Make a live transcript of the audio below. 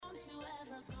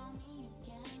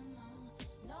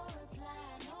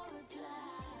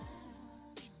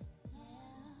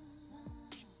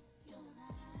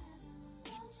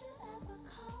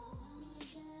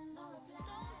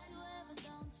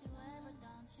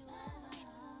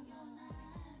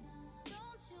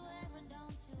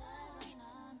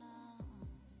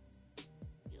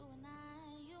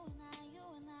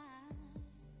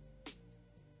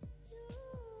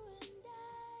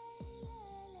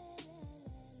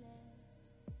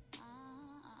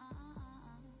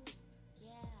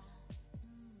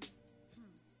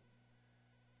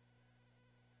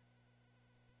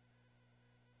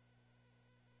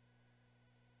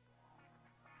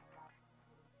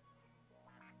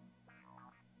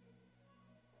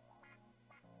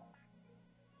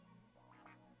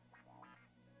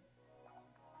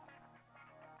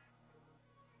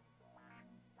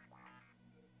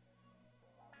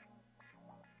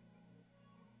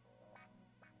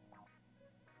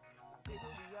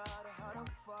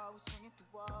was swinging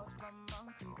through walls from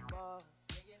monkey bars.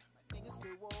 My niggas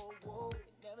say whoa, whoa,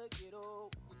 they never get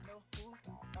old. You know who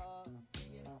you are.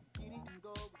 Get it and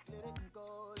go, we glitter and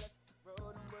go. Let's hit the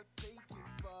road and we'll take you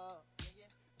far.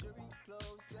 Jury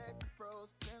clothes, drag the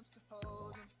froze, pimps and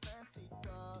hoes and fancy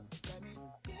cars. Let me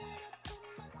get up in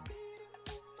my seat and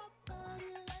move my body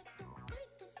like a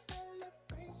freak. A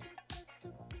celebration just to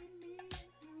be me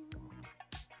and you.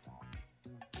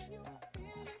 Can you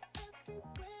feel it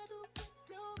everywhere? The wind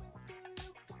blowing through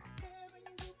your hair and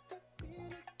you can feel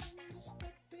it when you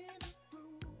step in the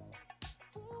room.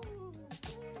 Ooh.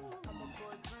 I'ma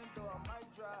pour a drink or I might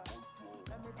drive.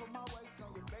 Let me put my waist on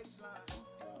your baseline.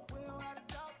 We don't have to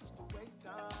talk just to waste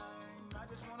time. I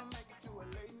just wanna make it to a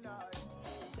late night.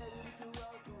 Baby, we can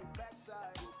roll through the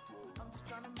backside. I'm just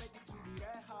trying to make it to be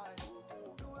that high.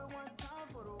 Do it one time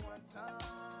for the one time.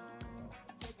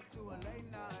 Let's take it to a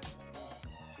late night.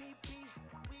 Beep, beep,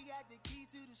 we got the keys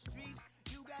to the streets.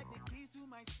 You got the keys to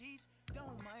my sheets.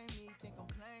 Don't mind me, think I'm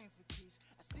playing for keys.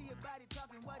 I see your body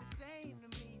talking what it's saying to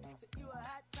me. Said you a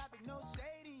hot topic, no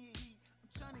shade in your heat. I'm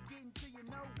trying to get into you,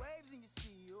 no waves in your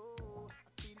sea. Oh,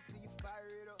 I feed it till you fire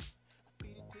it up. I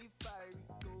feed it till you fire it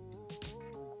go.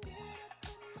 Get up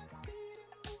in my seat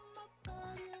and move my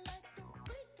body like a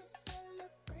freak. A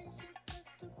celebration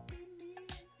just to be me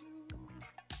and you.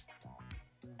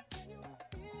 Can you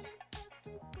feel it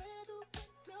everywhere? The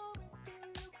wind blowing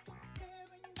through your hair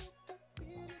and you can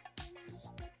feel it when you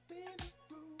step in the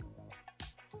room.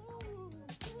 Ooh.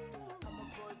 I'ma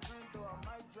pour a drink or I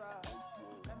might drive.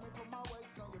 Let me put my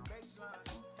waist on your baseline.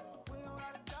 We don't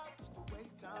have to talk just to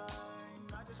waste time.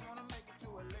 I just wanna make it to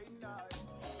a late night.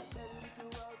 Baby, we can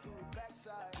roll through the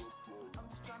backside. I'm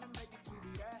just trying to make it to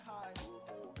be that high.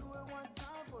 Do it one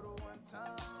time for the one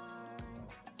time.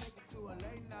 Let's take it to a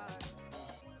late night.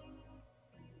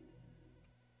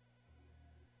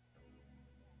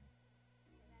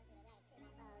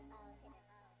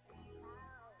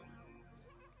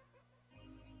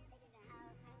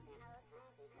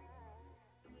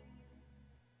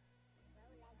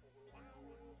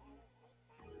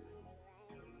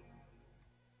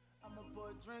 I'ma pour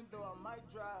a drink or I might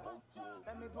drive.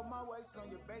 Let me put my waist on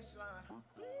your baseline.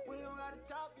 We don't gotta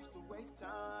talk just to waste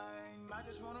time. I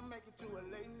just wanna make it to a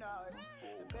late night.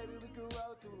 And baby, we can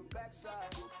roll through the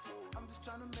backside. I'm just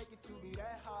trying to make it to be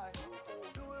that high.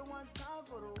 Do it one time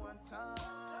for the one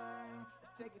time.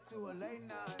 Let's take it to a late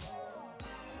night.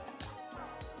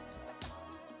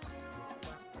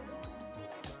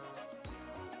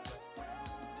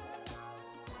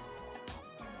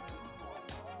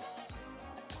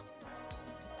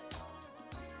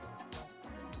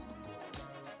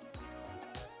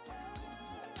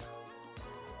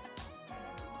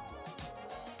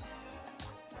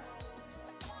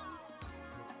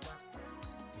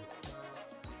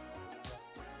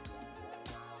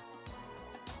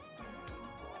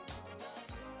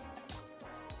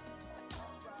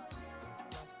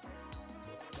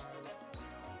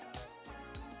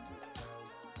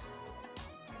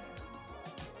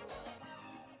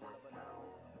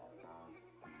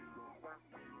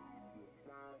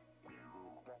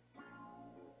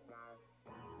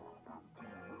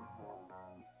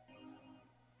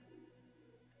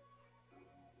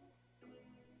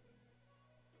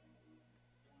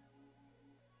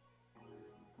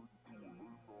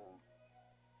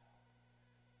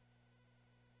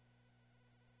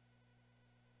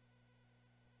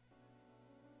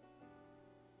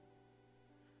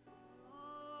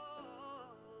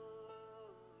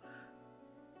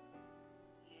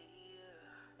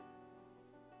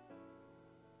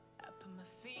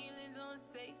 Feelings on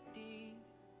safety,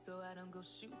 so I don't go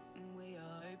shooting where your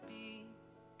heart be.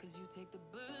 Cause you take the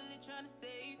bullet trying to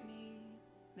save me,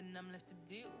 then I'm left to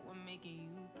deal with making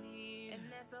you bleed. And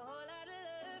that's a whole lot of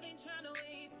love, ain't trying to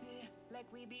waste it. Like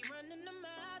we be running them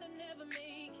out and never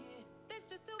make it. That's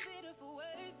just too bitter for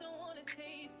words, don't wanna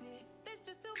taste it. That's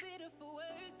just too bitter for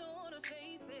words, don't wanna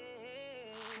face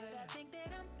it. But I think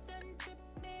that I'm done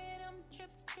tripping, I'm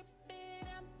tripping.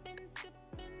 I've been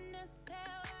sipping, that's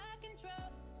how I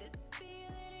control this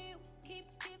feeling you keep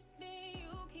giving,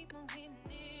 you keep on hitting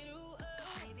it. Ooh, oh.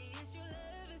 Maybe it's your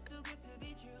love, it's too good to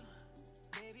be true.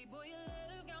 Baby boy, your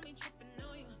love got me tripping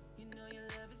on you. You know your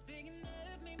love is big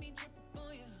enough, made me trip up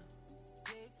on you.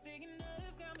 Yeah, it's big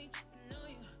enough, got me tripping on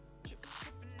you.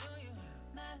 Tripping on you.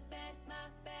 My bad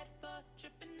for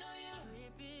tripping on you.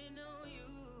 Tripping on you.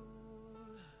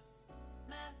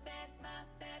 My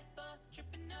bad for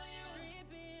tripping on you.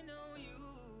 Tripping on you.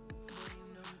 Boy, you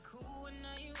know I'm cool when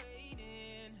I ain't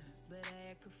waiting, but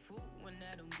I act a fool when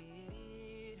I don't get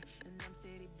it. And I'm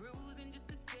steady bruising just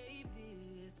to save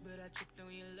this, but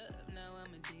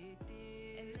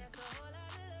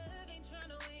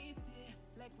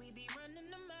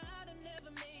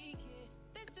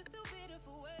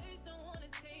for words, don't wanna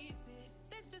taste it.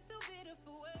 That's just too bitter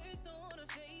for words, don't wanna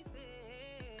face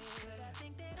it. But I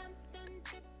think that I'm done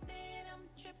tripping, I'm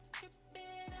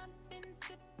tripping. I've been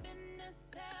sipping, that's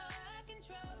how I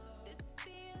control this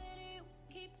feeling. You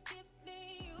keep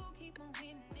giving, you keep on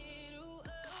hitting it. Ooh,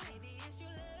 oh. Maybe it's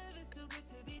your love, it's too good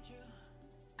to be true.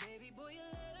 Baby boy, your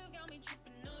love got me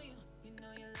tripping on you. You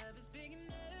know your love is big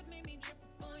enough, made me trip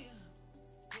on you.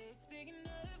 Yeah, it's big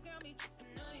enough, got me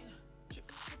tripping on you.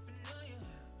 Tripping on you.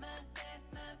 My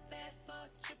bad for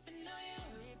tripping on you.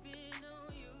 Tripping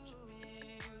on you.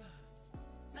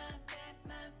 My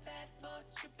bad for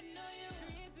tripping on you.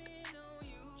 Tripping on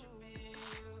you.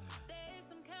 There's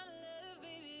some kind of love,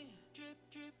 baby. Drip.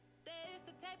 There's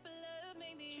the type of love,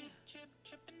 maybe.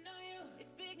 Tripping on you.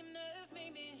 It's big enough,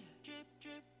 maybe. Drip.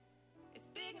 It's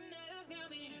big enough, got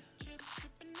me.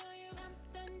 Tripping on you. I'm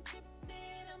done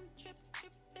tripping, I'm tripping.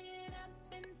 I've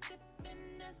been sipping,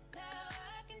 that's how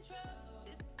I control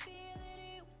this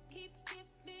feeling. You keep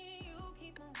giving, you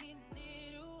keep on hitting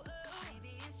it. Ooh, oh.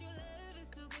 Maybe it's your love, it's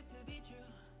too good to be true.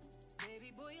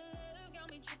 Baby boy, your love got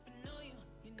me tripping on you.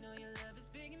 You know your love is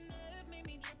big enough, made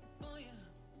me trip on you.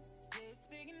 Yeah, it's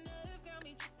big enough, got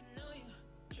me tripping on you.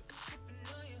 Tripping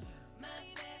on you. My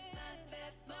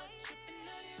bad for tripping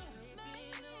on you.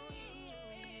 Tripping on you.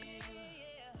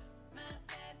 My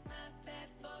bad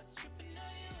for tripping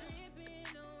on you.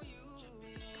 Tripping on you.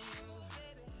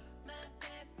 My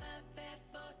bad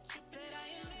for tripping. Said I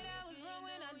admit I was wrong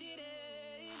when I did it.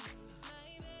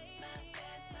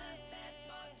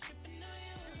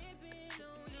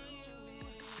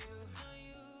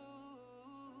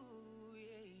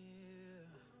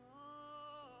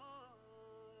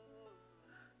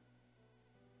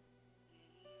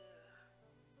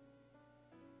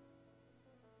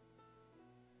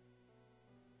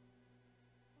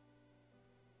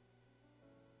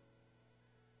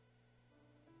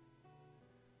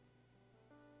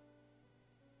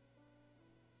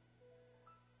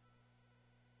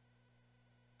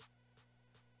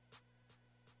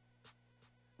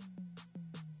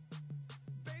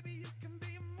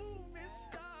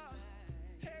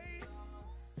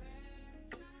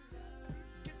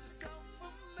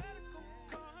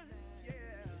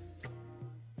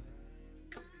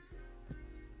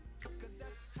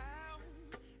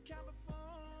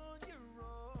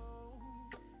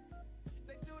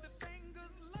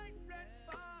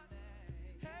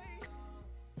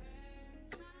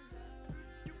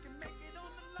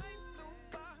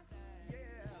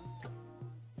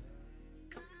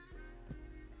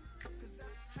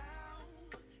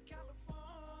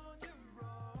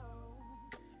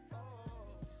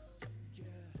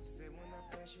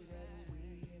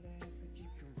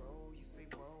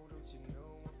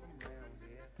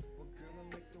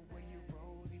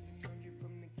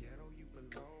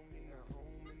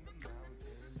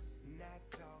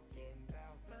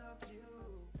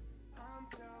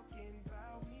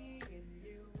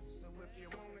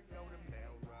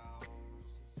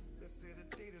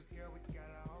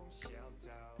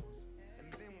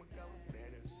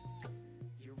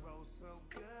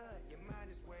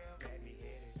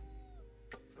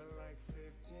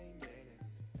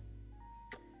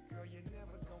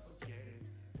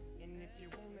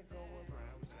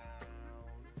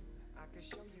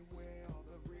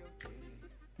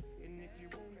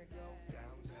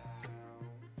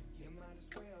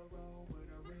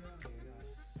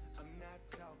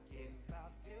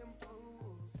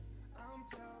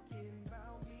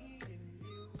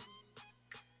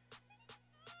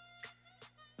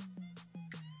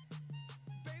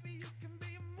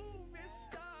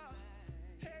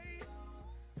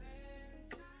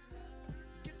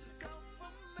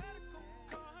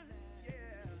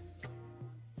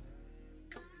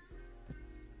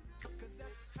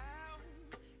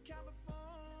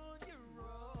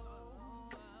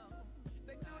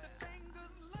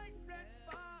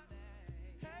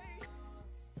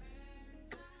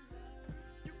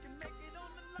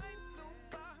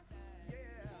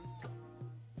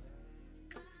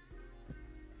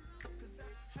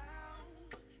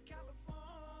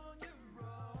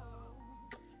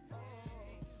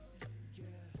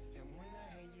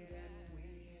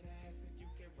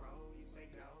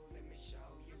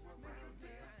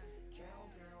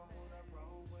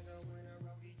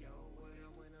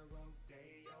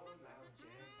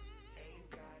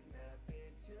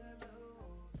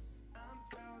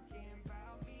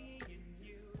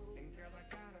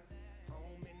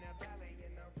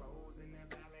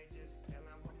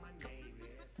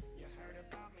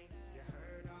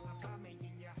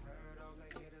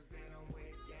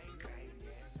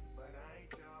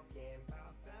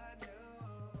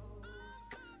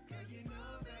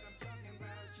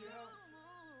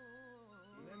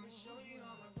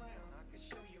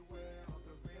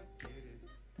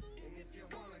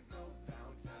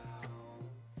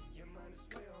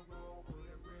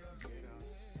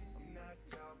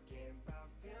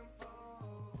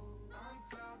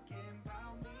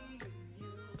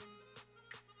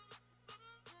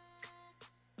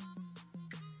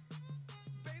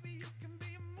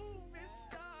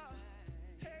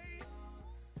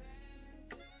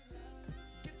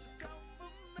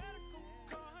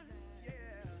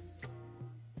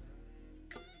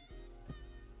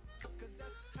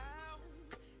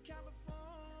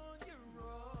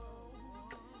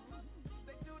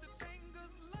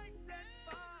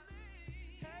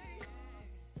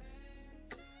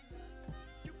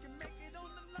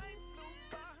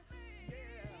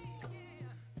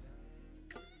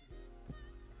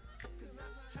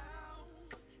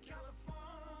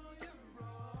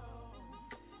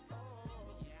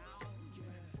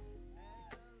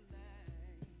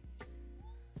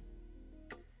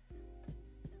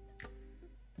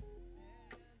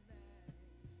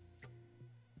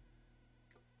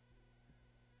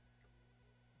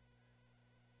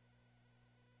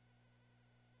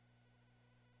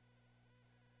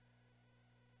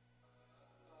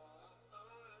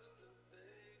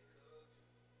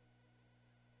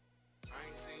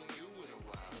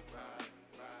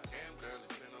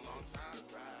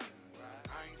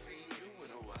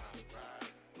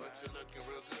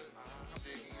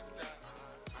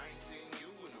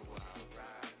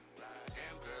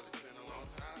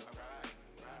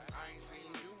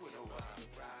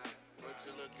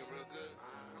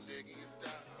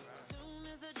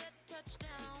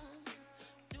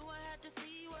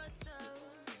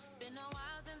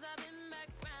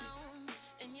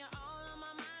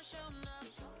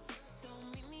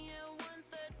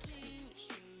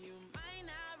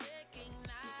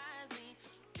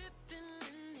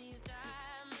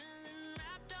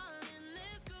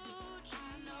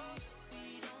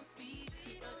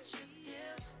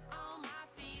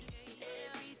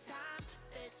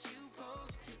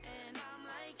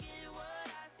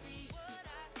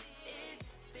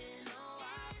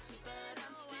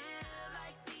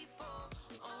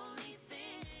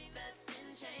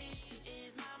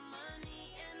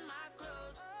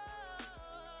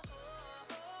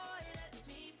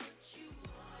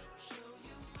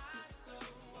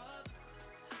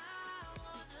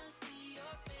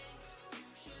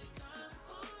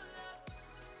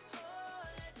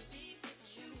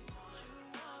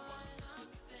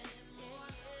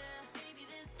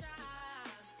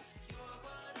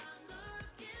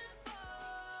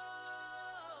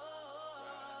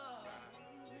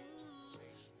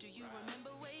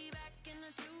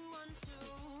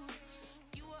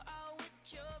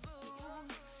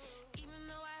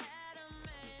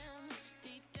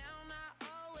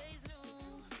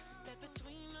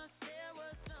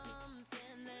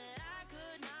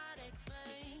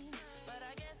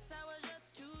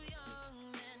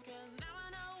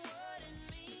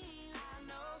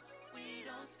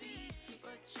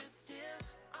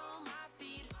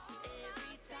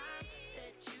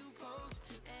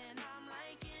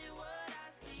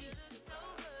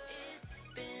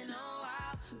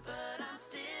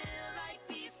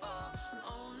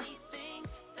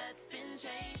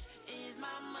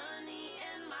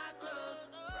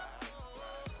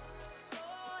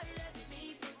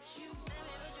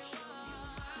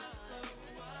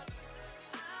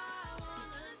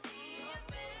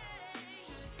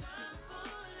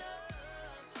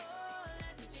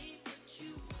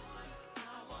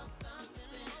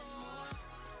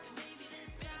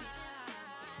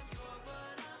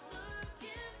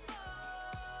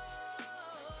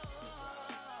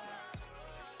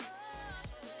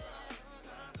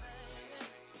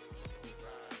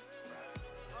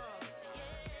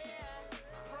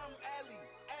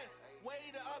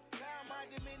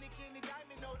 Dominican and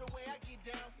Diamond know the way I get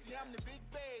down. See, I'm the big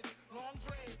babes, long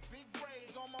dreads, big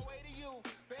braids. On my way to you,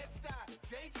 Bed-Stuy,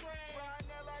 J-Train.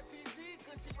 Riding LITT,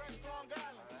 cause she reps Long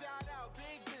Island. Shout out,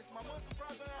 big bitch, my Muslim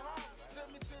brother in Harlem. Took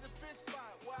me to the fish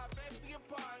spot where I begged for your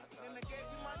pardon. And I gave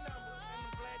you my number, and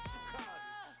I'm glad that you called.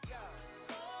 Yeah.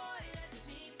 Boy, let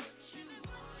me put you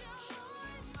on. Show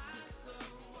you my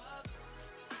glow up.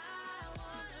 I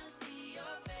wanna see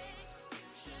your face. You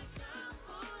should come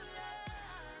pull up.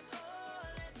 Oh,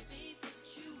 let me put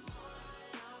you on.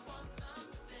 I want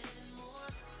something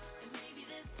more. And maybe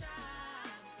this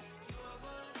time you're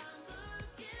what I'm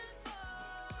looking for.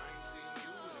 I ain't seen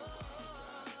you in a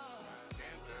while.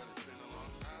 Damn, girl, it's been a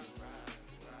long time.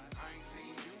 I ain't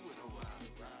seen you in a while.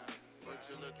 But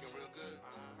you're looking real good.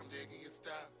 I'm digging your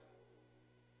style.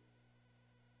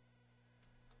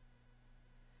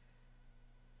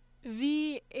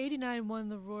 V89.1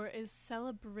 The Roar is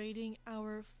celebrating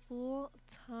our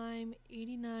full-time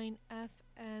 89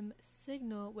 FM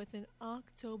signal with an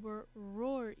October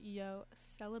Roar Yo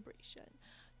celebration.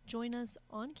 Join us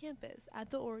on campus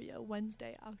at the Oreo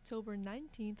Wednesday, October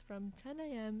 19th from 10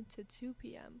 a.m. to 2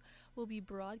 p.m. We'll be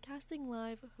broadcasting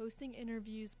live, hosting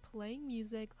interviews, playing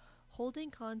music,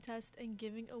 holding contests, and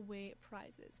giving away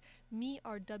prizes. Meet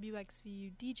our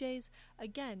WXVU DJs.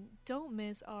 Again, don't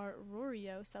miss our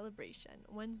Rorio celebration,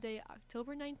 Wednesday,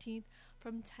 October 19th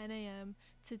from 10 a.m.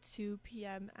 to 2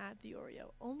 p.m. at the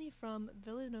Oreo, only from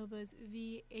Villanova's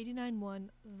V89.1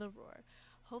 The Roar.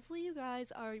 Hopefully you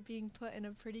guys are being put in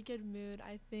a pretty good mood.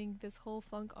 I think this whole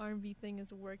funk R&B thing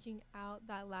is working out.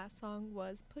 That last song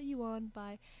was Put You On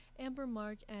by Amber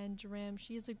Mark and Dram.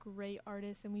 She is a great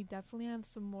artist, and we definitely have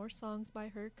some more songs by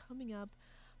her coming up.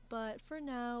 But for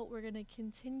now, we're going to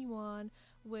continue on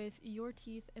with Your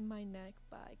Teeth in My Neck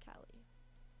by Callie.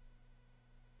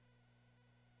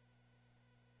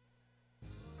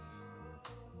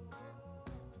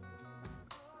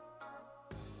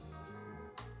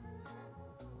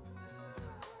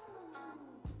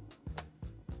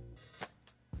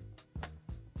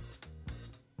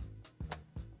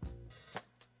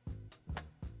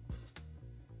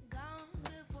 Gone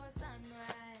before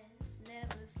sunrise.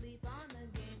 Never sleep on the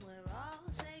game. We're all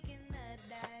shaking that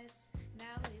dice.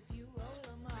 Now if you roll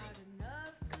 'em hard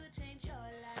enough, could change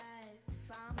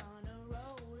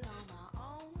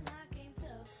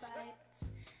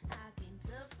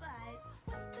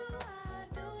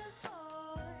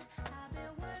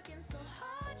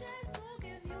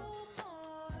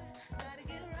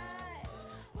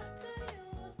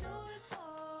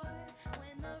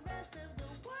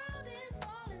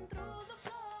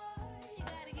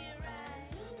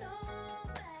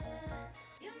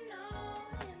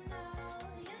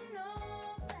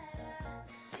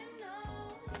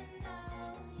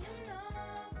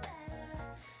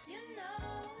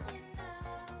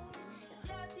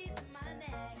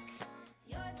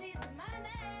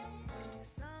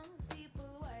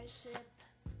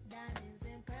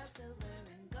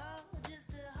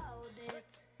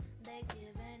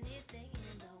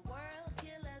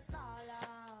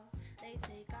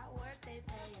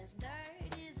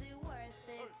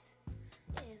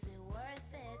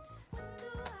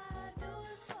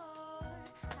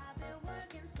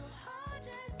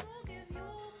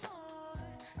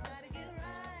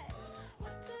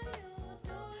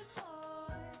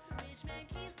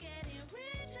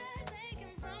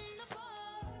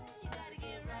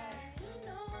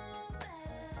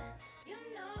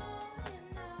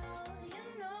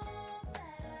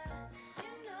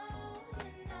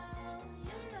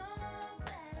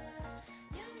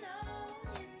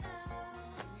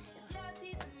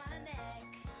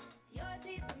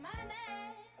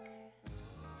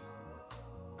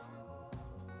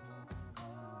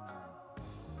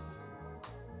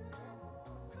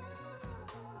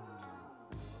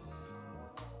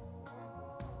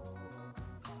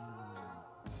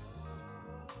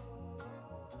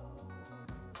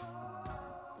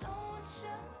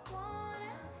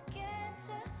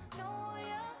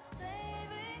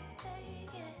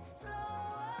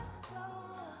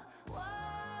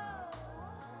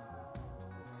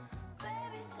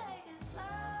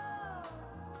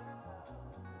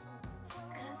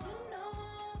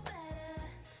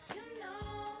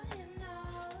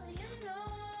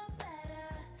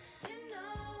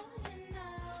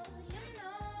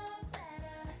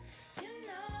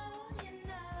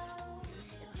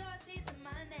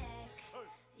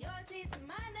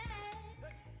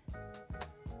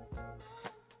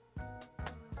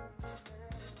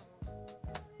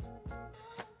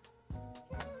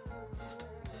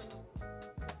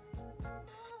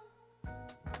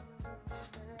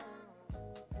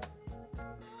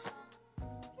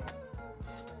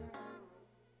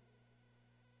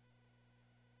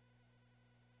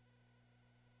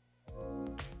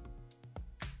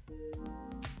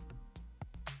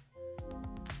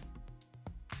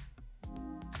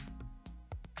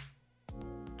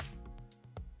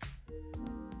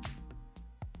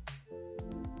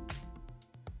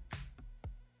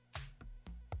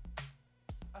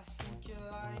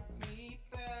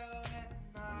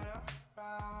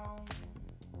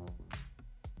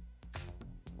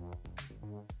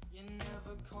You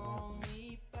never call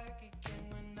me back again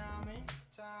when I'm in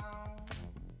town.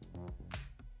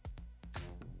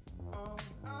 Oh,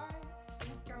 I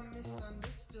think I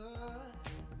misunderstood.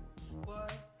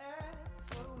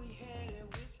 Whatever we had, it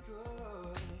was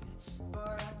good.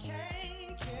 But I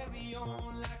can't carry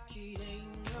on like it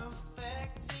ain't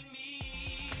affecting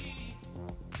me.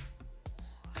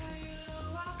 And you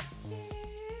know I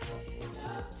need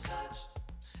your touch.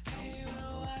 And you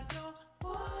know I don't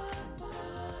want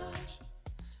much.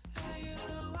 And you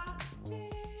know I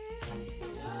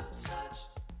need your touch.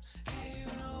 And you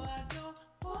know I don't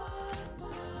want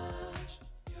much.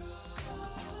 Your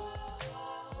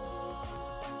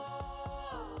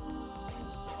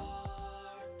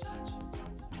touch.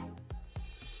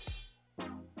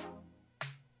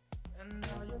 And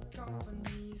now your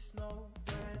company's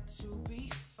nowhere to be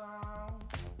found.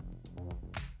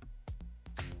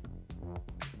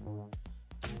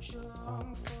 Don't you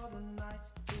long for the nights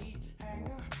we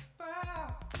hang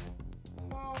about?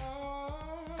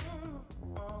 Oh,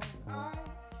 I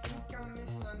think I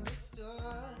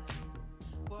misunderstood.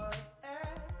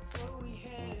 Whatever we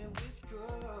had, it was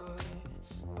good.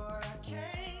 But I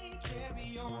can't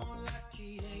carry on like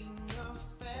it ain't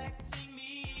affecting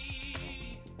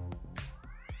me.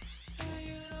 And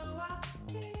you know I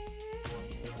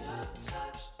need your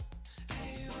touch.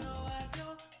 And you know I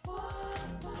don't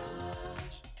want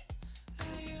much.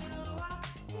 And you know I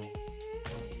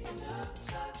need your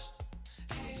touch.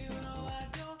 And you know I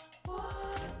don't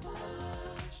want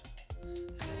much.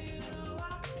 And you know I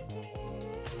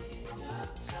need your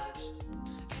touch.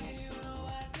 And you know I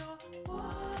don't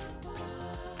want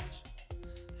much.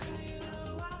 And you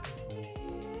know I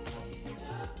need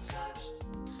your touch.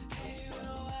 And you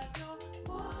know I don't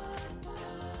want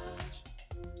much.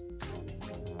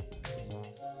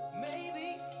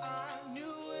 Maybe I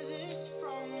knew this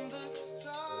from the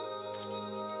start,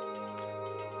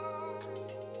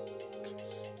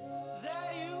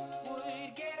 that you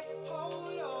would get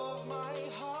hold of my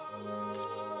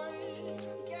heart.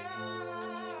 Yeah,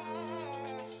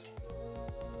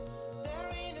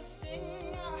 there ain't a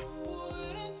thing I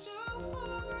wouldn't do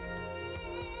for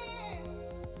it.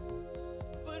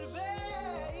 But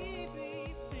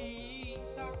baby,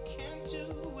 things I can't do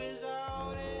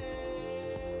without it.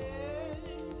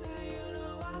 And you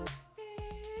know I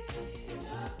need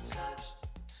your touch.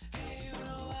 And you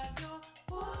know I don't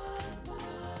want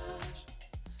much.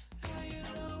 And you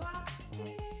know I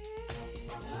need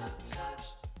your touch.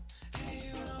 And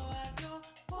you know I don't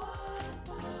want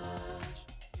much.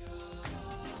 Your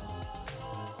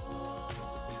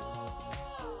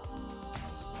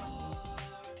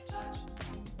touch.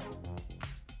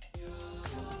 Your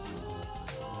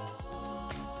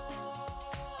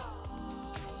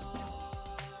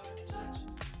touch.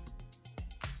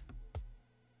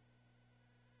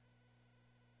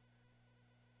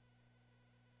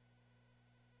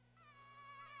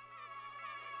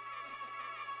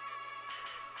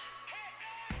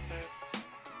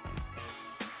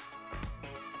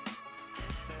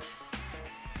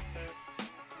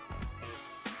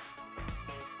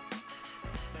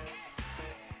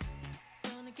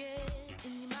 Gonna get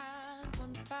in your mind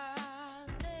one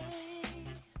fine day.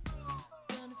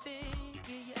 Gonna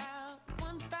figure you out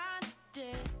one fine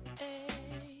day.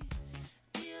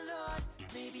 Dear Lord,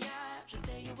 maybe I should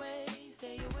stay away,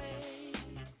 stay away.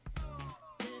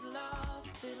 Little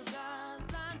lost, little blind,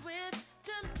 blind with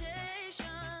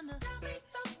temptation. Tell me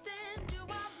something, do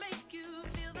I make you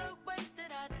feel the way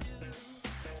that I do?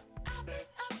 I've been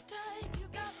uptight, you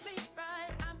got me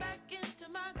right, I'm back into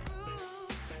my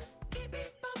groove. Keep me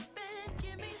bumping,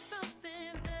 give me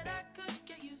something that I could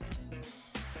get used to.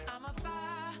 I'm a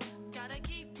fire, gotta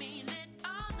keep me lit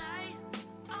all night,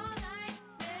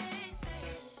 baby.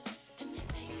 And they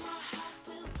say my heart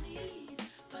will bleed,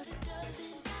 but it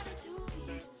doesn't matter to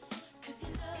me, 'cause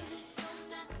your love is so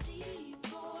nasty,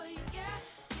 boy. Yeah,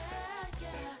 yeah,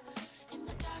 yeah. In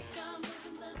the dark I'm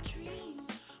living the dream,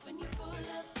 when you pull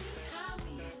up behind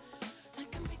me,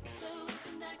 like a mixer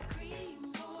in that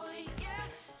cream, boy. Yeah,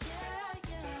 yeah,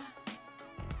 yeah.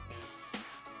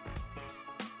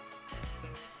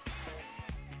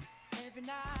 Every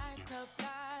night club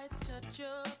lights touch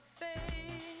your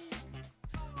face.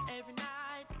 Every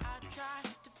night I try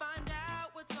to find out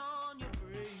what's on your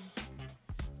brain.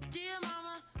 Dear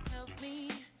mama, help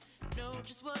me know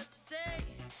just what to say,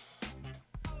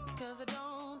 'cause I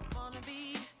don't wanna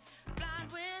be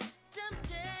blind with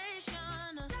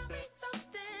temptation. Tell me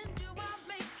something, do I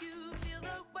make you feel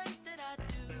the way that I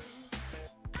do?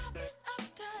 I've been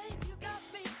uptight, you got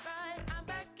me right, I'm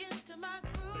back into my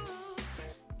groove.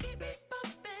 Keep me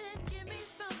bumping, give me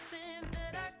something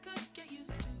that I could get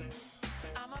used to.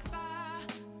 I'm a fire.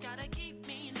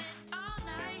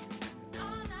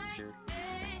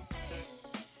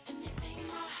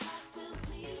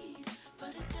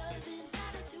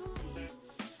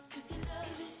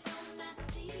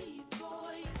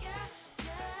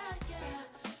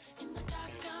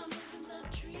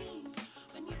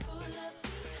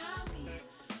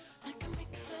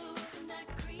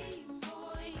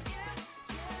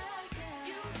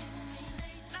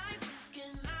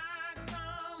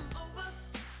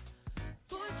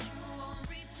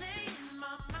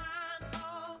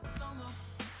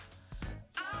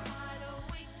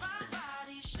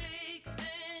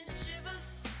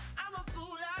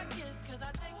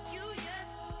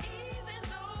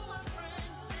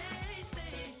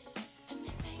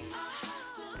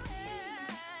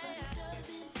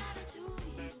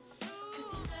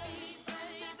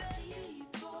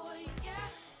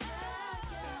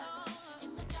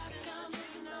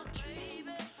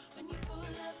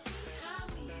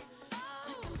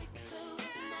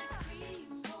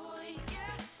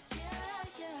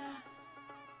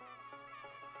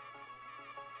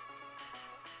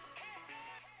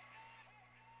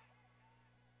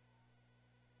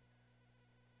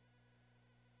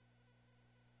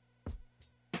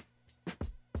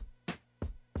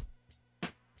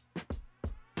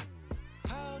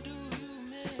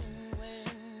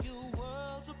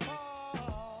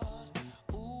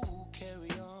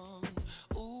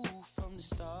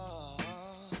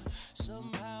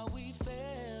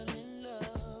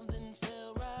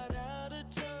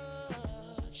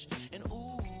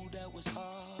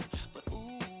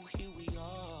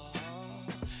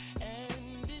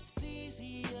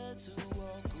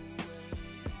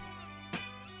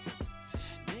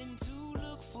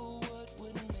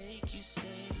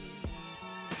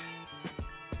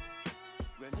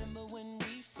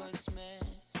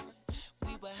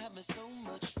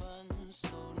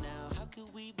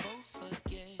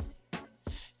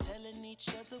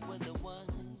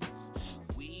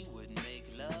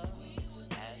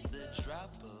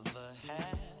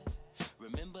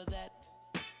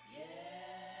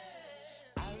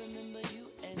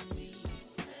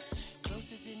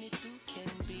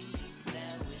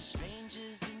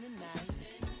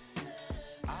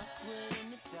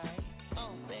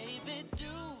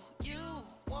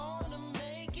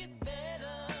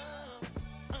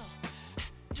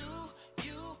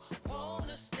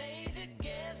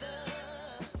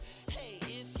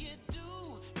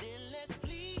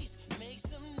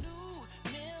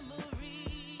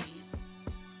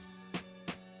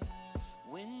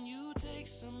 take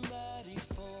somebody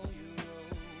for your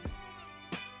own.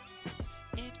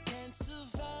 It can't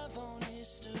survive on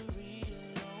history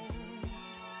alone.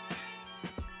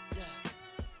 Yeah.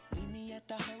 Meet me at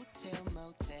the hotel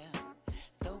motel.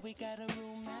 Though we got a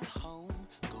room at home,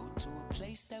 go to a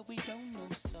place that we don't know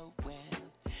so well.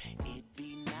 It'd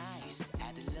be nice,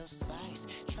 add a little spice,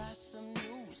 try some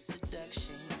new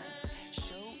seduction,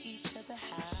 show each other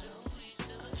how,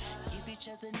 give each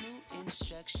other new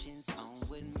instructions on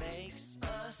what makes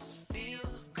us feel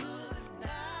good now.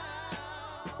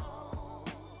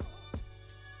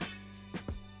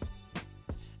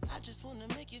 I just wanna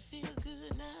make you feel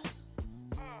good now.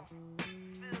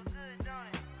 Feel good, don't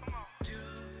it? Come on. Do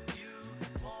you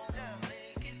wanna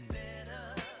make it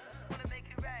better? Wanna make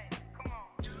it right? Come on.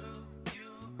 Do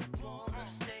you wanna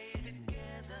stay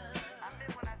together? I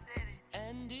meant when I said it.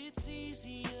 And it's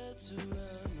easier to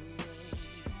run away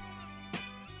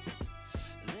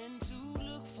than to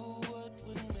look for what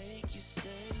would make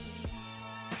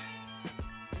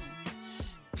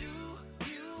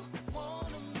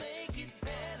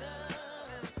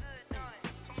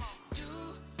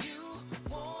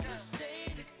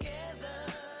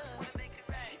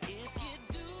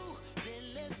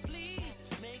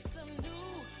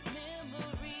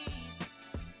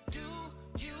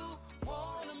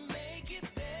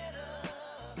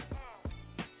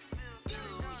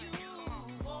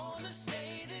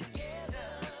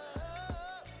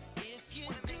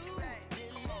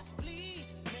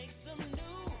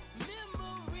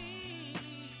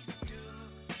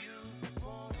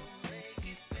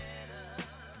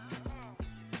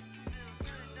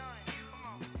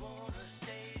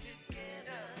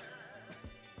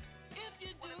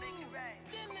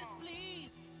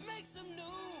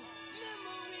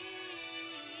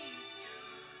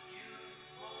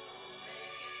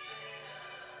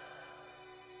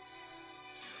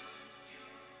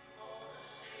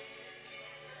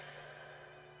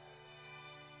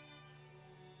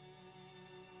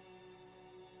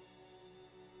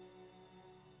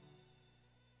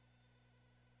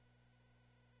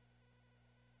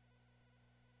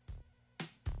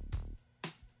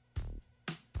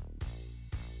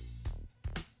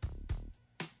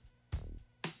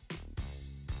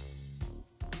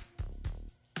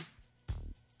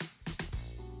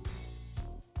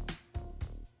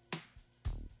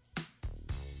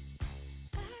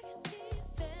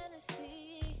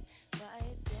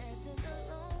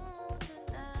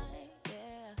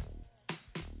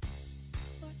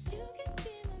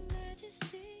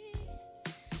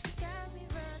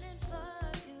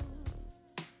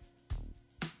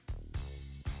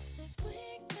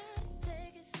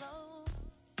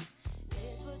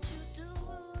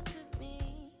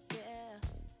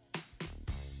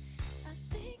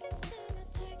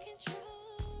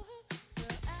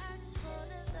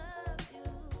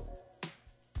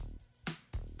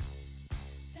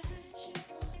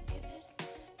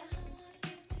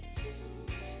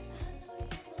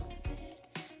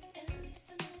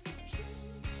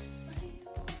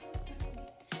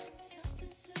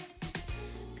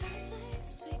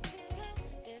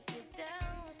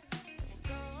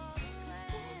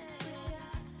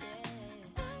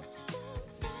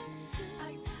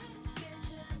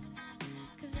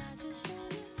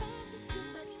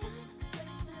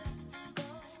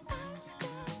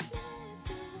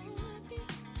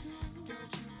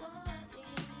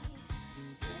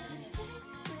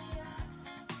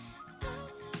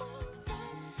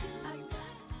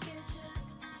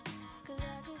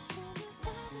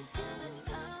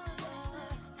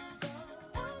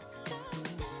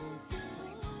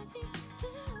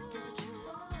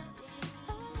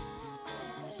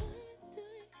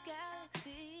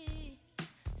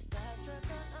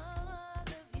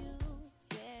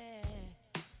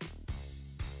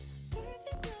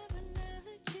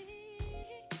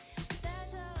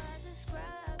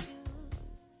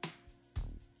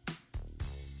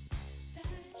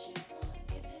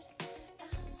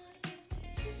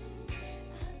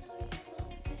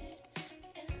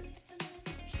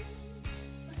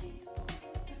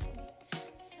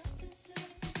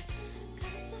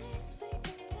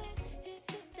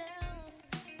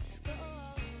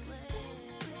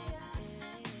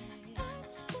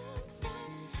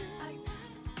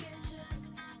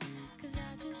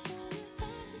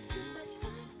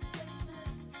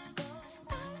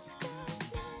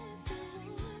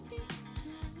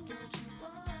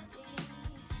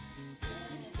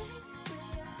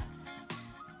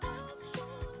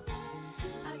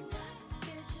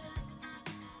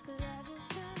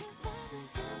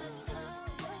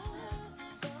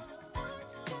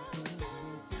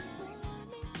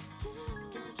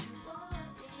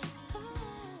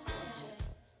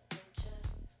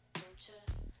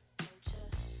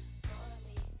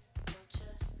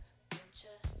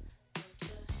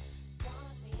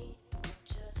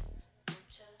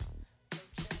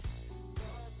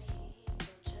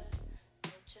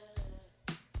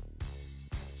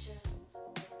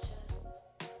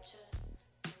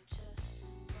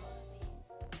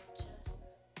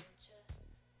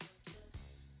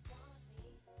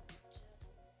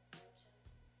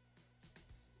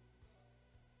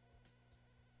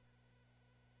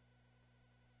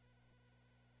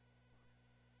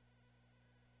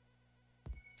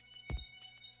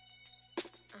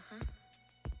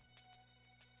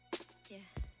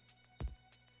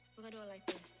do it like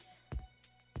this.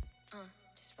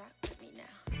 Just rock with me now.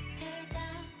 Head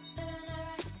down, feeling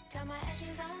alright. Got my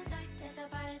edges on tight. It's a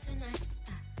party tonight.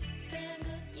 Feeling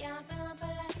good, yeah, I'm feeling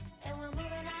polite. And we're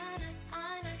moving on.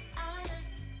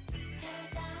 Head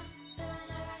down,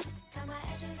 feeling alright. Got my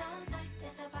edges on tight.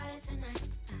 It's a party tonight.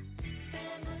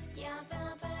 Feeling good, yeah, I'm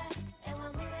feeling polite. And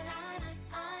we're moving on.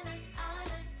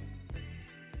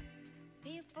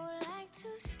 People like to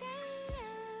stay up.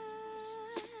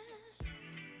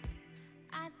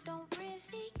 I don't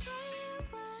really care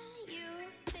what you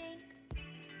think.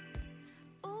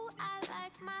 Ooh, I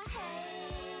like my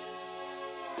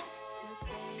hair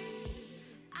today.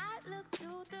 I look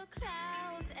to the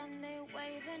clouds and they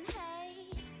waving hey.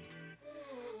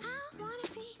 I wanna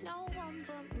be no one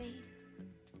but me.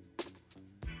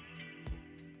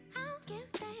 I don't give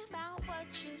a damn about what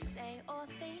you say or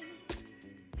think.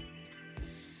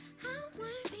 I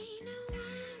wanna be no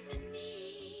one but me.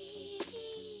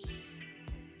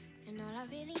 And all I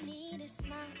really need is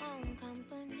my own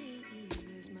company.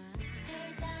 Is my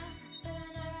head down,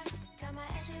 feeling alright. Got my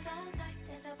edges on tight.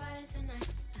 It's a party tonight.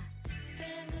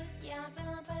 Feeling good, yeah, I'm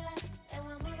feeling polite. And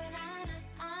we're moving on.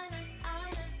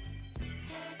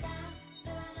 Head down,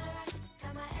 feeling alright.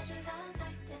 Got my edges on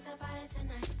tight. It's a party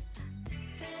tonight.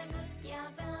 Feeling good, yeah,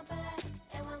 I'm feeling polite.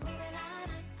 And we're moving on.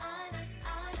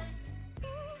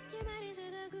 Your body's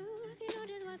in the groove, you know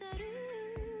just what to do.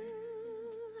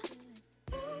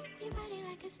 Ooh, your body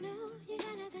like it's new, you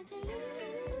got nothing to lose.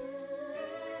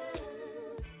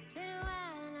 Been a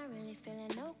while and I'm really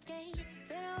feeling okay.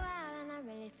 Been a while and I'm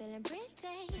really feeling pretty.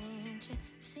 Ain't you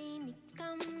see me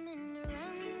coming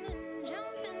around and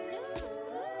jumping?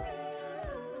 Ooh,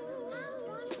 I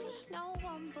wanna be no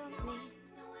one but me.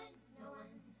 No one.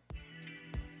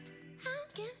 I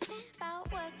don't give a damn about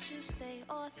what you say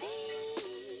or think.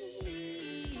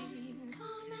 Don't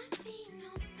come at me,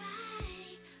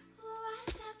 nobody. Ooh, I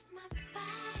love my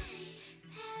body.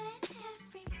 Telling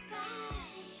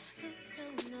everybody who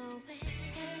don't know it.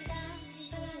 Head down,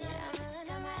 feeling good.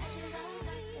 Got my edges on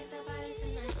tight. It's a party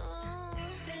tonight.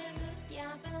 Feeling good,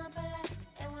 yeah, I'm feeling polite.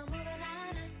 And we're moving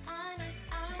on. I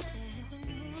said we're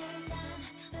moving down.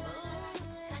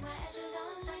 Got my edges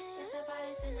on tight. It's a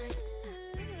party tonight.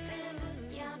 Feeling good,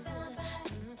 yeah, I'm feeling polite.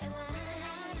 And we're moving on.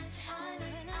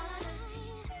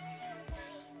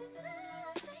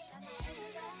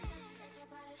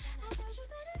 I told you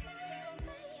better move, yeah,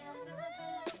 I'm feeling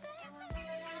polite. And we're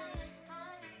moving on.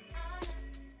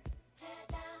 Head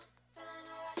down, feeling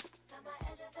alright. Got my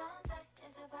edges on tight.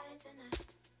 It's a party tonight.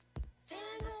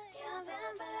 Feeling good, yeah, I'm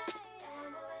feeling polite. And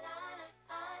we're moving on.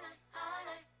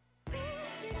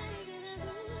 Your body's in the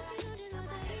groove, you know just what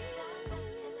to do.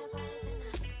 It's a party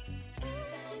tonight.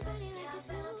 Feeling good, like it's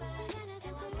new, you got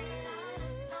nothing to lose.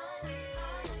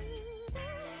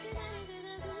 Your body's in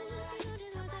the groove, you know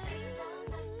just what to do.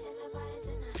 It's a party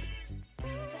tonight.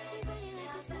 Feeling good, like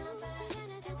it's new, you got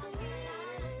nothing to lose.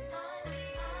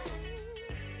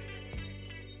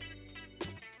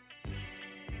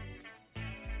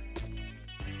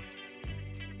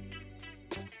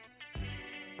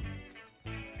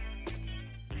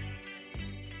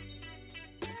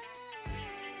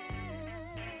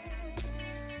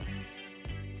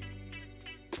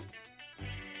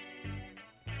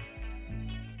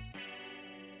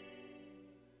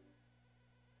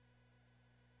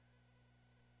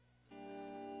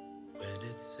 When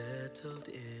it's settled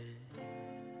in,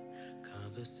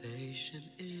 conversation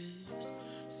is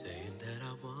saying that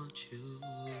I want you,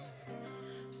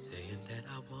 saying that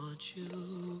I want you.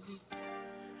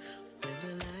 When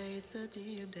the lights are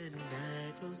dimmed and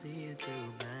night goes into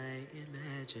my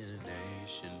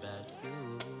imagination about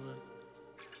you,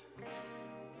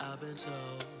 I've been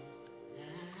told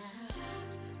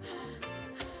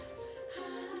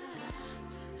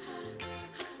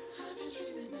I've been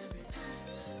dreaming every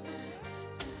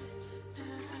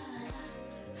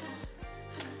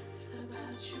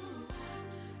about you.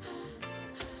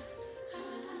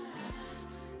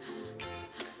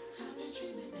 I've been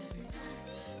dreaming every night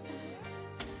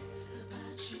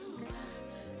about you.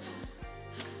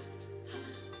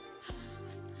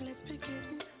 Let's begin.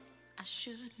 I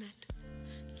should not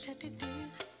let it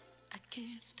in. I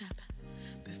can't stop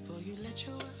before you let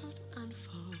your world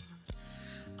unfold.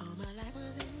 All my life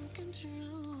was in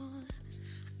control.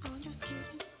 On your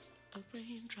skin, a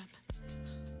raindrop.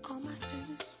 All my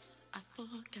sins I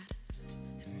forgot.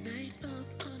 And night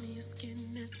falls on your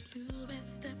skin as blue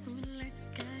as the moonlight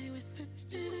sky. We're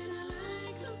sipping and I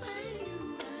like the way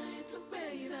you ride the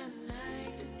wave. I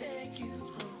like to take you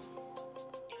home.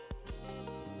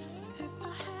 If I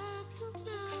have you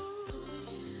now,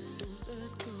 don't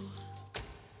let go.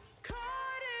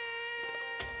 Caught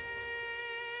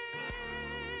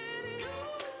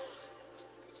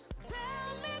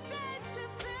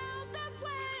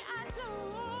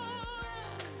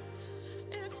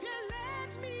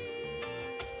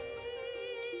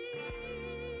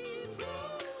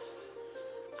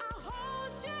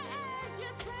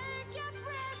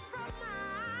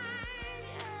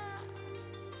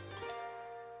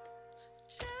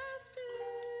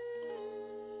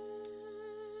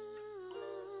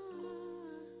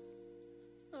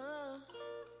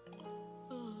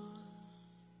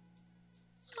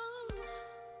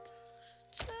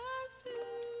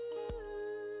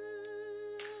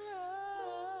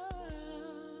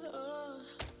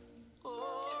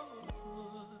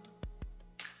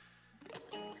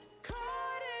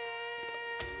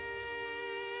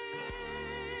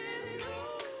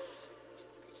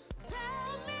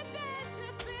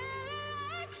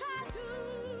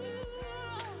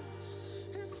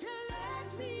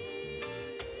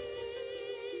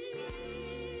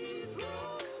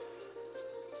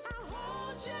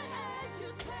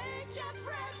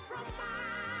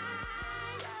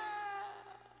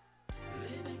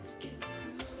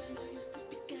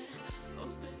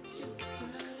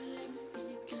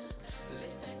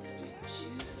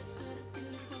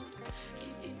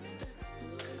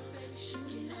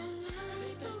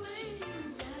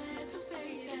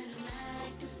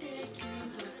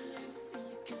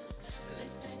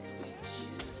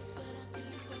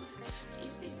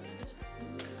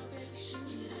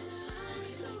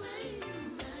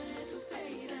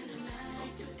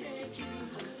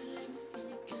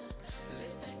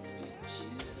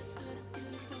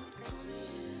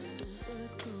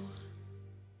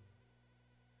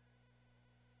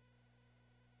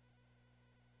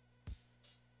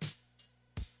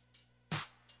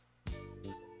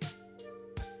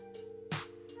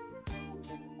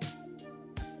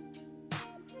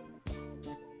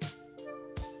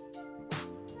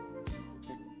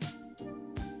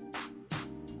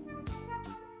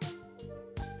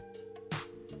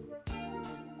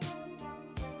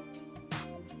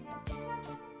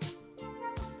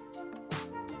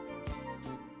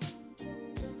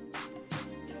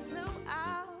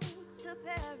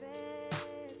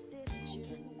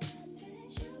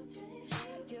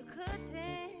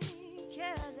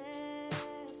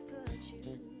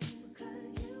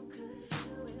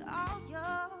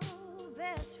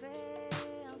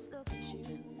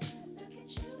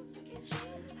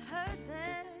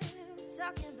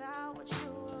talking about what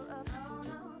you were up to.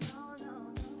 No.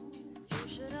 You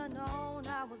should've known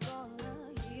I was gonna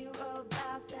hear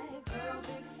about that girl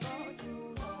before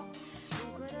too long. You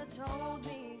could've told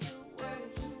me you were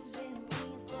using me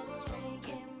instead of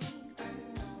stringing me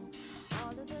along. All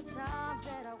of the times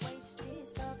that I wasted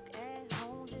stuck at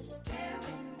home just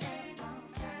staring at my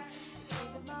phone.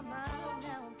 Gave it my mind,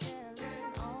 now I'm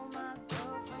telling all my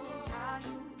girlfriends how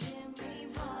you did me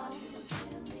wrong.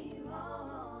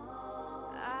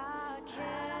 I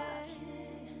can't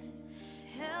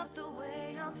help the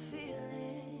way I'm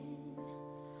feeling.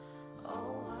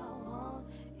 Oh, I want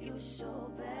you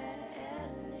so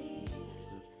badly.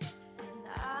 And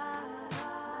I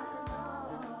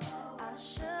know I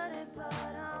shouldn't,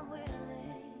 but I'm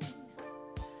willing.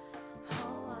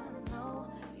 Oh, I know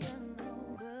you're no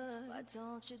good. Why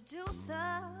don't you do the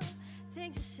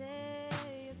things you say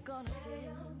you're gonna do?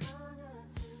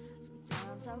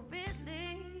 Sometimes I really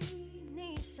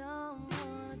need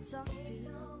someone to talk to.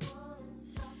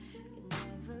 You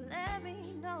never let me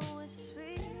know it's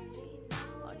sweet,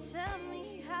 or tell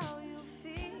me how you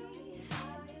feel.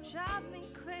 Drive me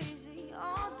crazy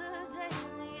all the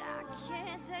daily. I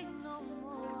can't take no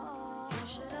more. You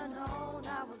should've known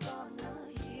I was gonna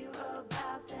hear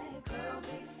about that girl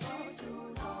before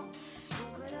too long. You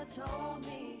could've told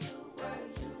me you were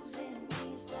using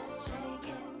me instead of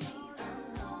stringing me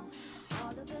along. All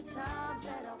of the times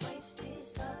that I wasted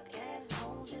stuck at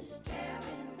home just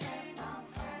staring at my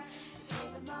phone.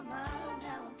 Gave it my mind,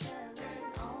 now I'm telling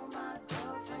all my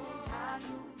girlfriends how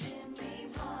you did me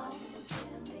wrong. You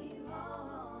did me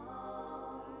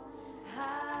wrong. I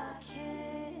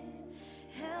can't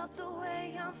help the way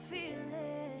I'm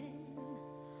feeling.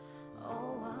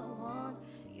 Oh, I want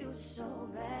you so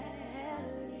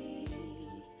badly.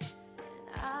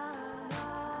 And I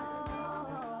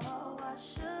know I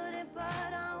shouldn't,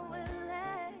 but I'm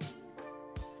willing.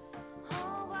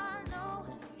 Oh, I know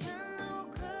you're no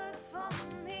good for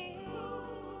me.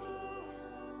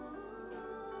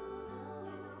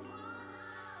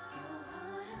 You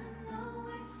wouldn't know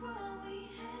if what we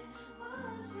had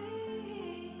was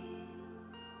real.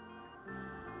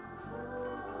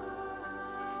 Ooh,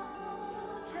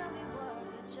 tell me, was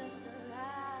it just a lie?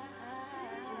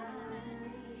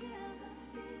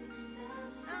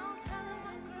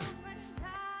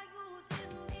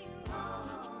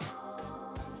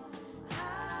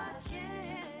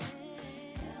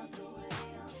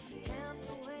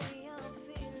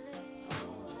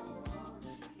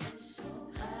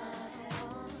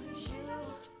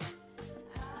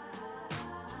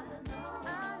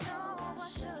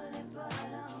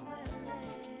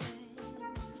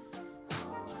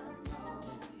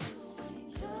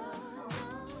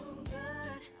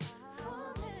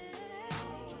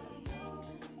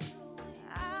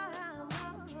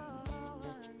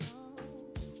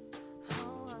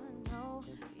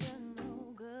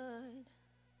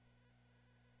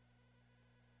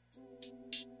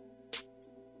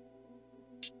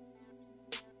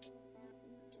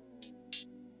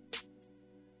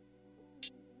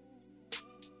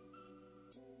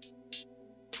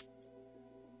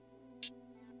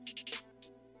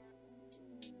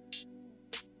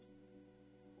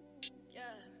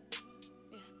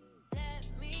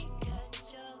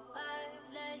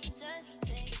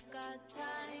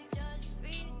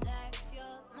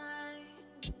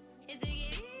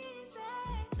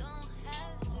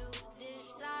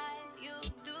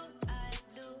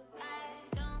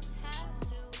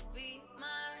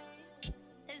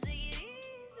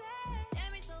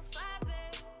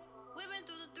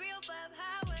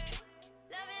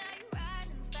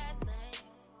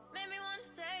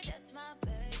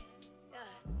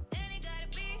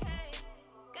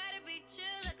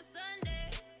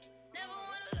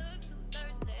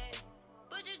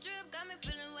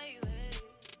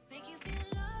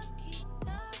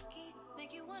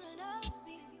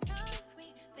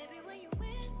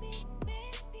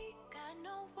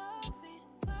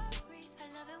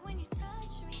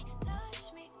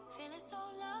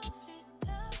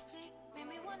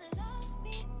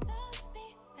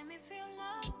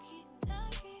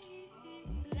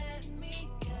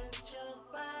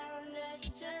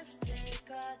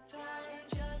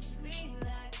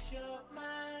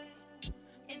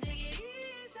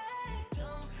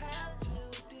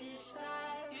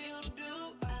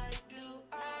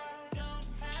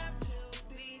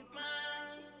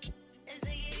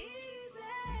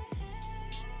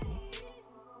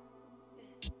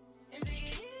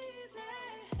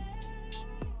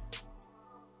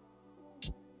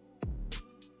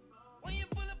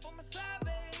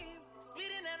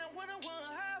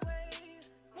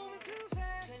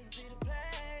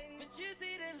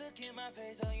 my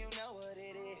face so you know what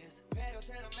it is. Pedal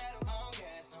to the metal, on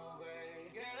gas, no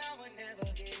brake. Girl, I would never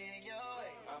get in your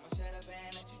way. I'ma shut up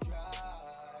and let you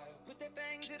drive. Put that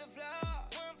thing to the floor,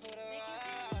 one for the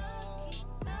ride.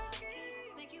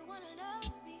 Make you wanna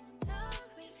love me,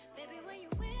 baby, when you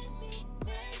with me,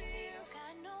 baby, you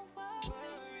got no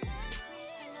worries. I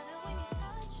love it when you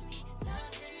touch me,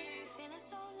 feeling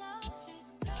so lovely.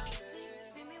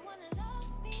 Make me wanna love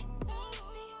me,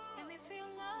 let me feel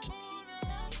lucky.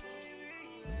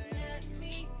 Let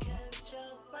me catch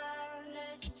your fire,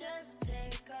 let's just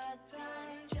take our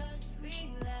time, just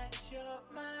relax your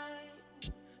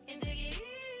mind and take it easy.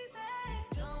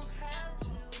 Don't have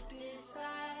to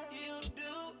decide. You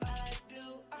do, I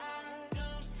do, I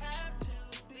don't have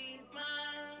to be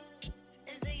mine.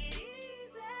 And take it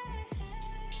easy. And take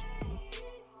it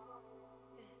easy.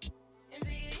 And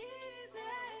take it easy.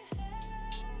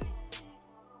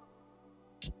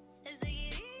 And take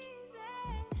it easy.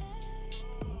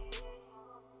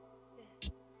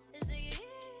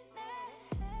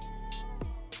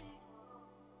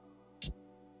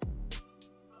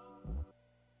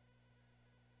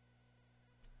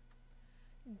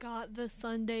 Got the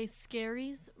Sunday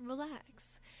scaries?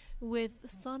 Relax with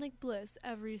Sonic Bliss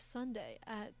every Sunday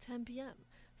at 10 p.m.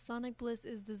 Sonic Bliss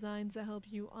is designed to help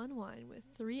you unwind with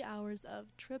 3 hours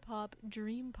of trip hop,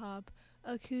 dream pop,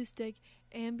 acoustic,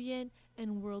 ambient,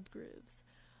 and world grooves.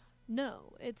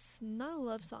 No, it's not a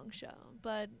love song show,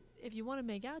 but if you want to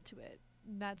make out to it,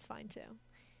 that's fine too.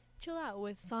 Chill out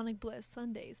with Sonic Bliss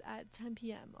Sundays at 10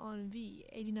 p.m. on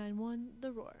V89.1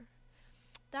 The Roar.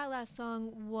 That last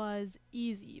song was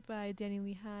Easy by Danny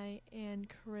Lehigh and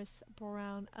Chris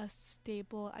Brown, a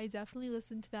staple. I definitely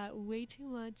listened to that way too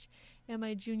much in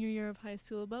my junior year of high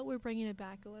school, but we're bringing it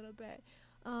back a little bit.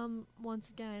 Once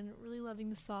again, really loving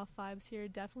the soft vibes here,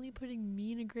 definitely putting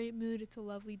me in a great mood. It's a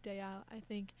lovely day out. I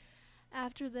think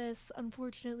after this,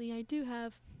 unfortunately, I do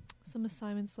have some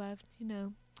assignments left,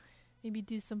 maybe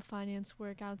do some finance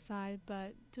work outside,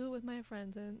 but do it with my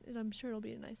friends, and I'm sure it'll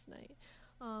be a nice night.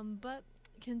 But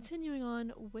continuing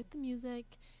on with the music,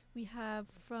 we have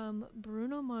from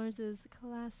Bruno Mars's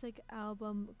classic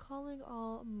album, Calling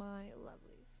All My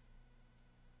Lovelies.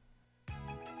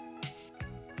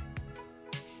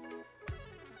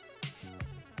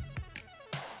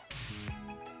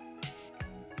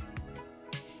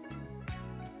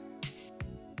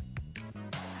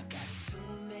 I got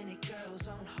too many girls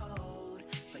on hold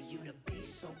for you to be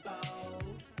so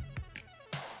bold.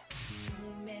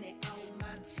 Too many on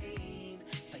my team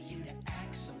for you to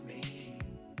act so mean.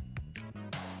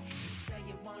 You say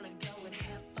you wanna go and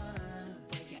have fun,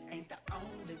 but you ain't the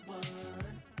only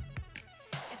one.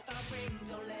 If I ring,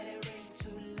 don't let it ring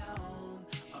too long,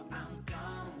 or I'm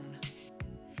gone.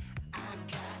 I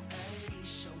got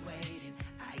Alicia waiting,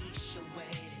 Aisha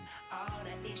waiting, all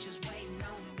the issues waiting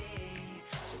on me.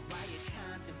 So why you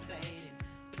contemplating,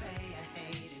 player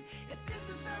hating, if this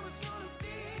is how it's gonna be?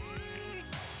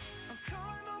 I'm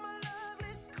calling on my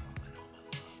lovelies,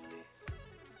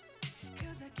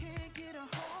 cause I can't get a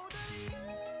hold of you.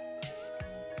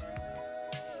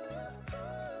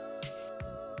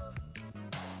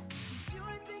 Since you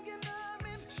ain't thinking of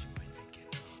me,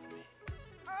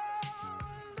 oh,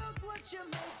 look what you're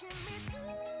making me do.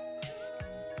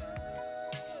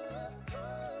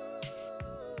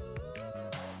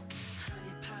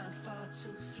 Honey pie, I'm far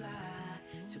too fly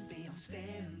to be on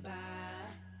standby.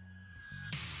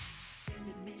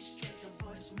 Sending me straight to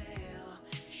voicemail.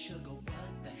 Sugar,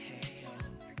 what the hell?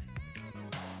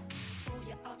 Oh,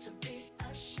 you ought to be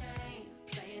ashamed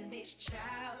playing these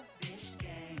childish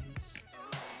games.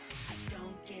 I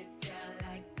don't get down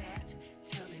like that.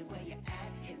 Tell me where you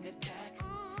at, hit me back.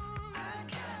 I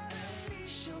got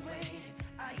Alicia waiting,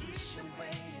 Aisha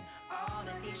waiting, all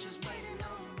the issues waiting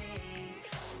on me.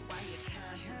 So why you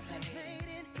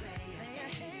contemplating, player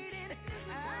hating, if this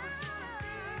is how it's gonna be?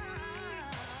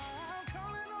 I'm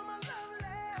calling on my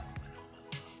lovelies,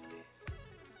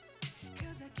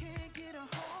 cause I can't get a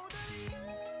hold of you.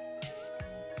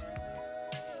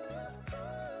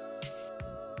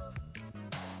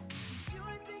 Since you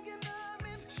ain't thinking of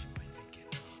me,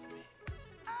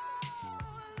 oh,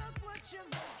 look what you're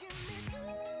making me do.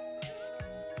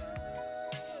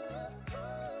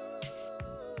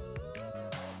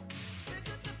 Pick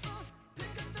up the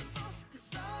phone,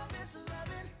 'cause all this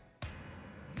loving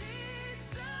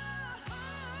needs a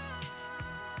home.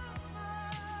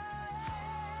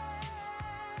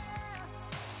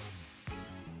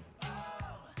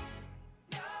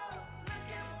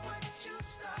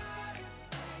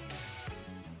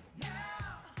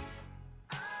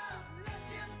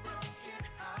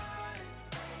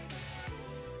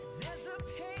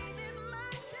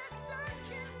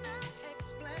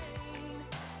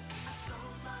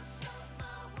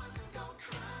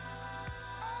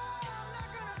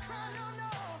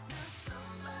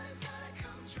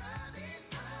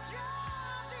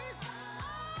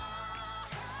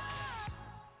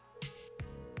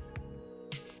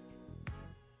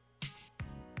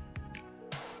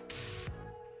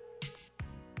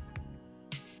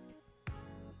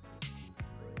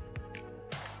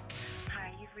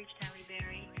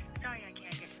 Berry. Sorry I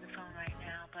can't get to the phone right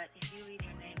now, but if you leave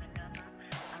your name and number,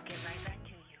 I'll get right back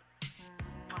to you.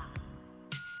 Mwah.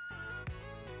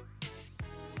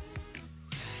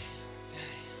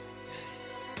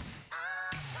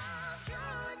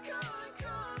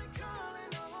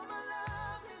 Calling all my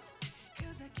loveness,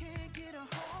 'cause I can't get a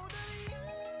hold of you.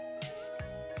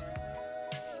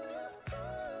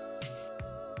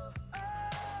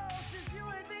 Oh, since you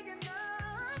ain't thinking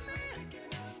of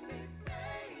me,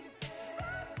 baby.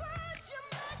 What price you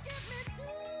might give me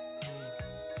too?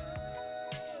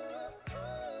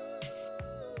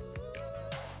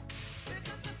 Pick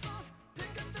up the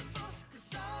phone,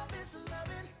 'cause all this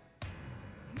loving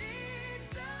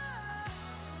needs a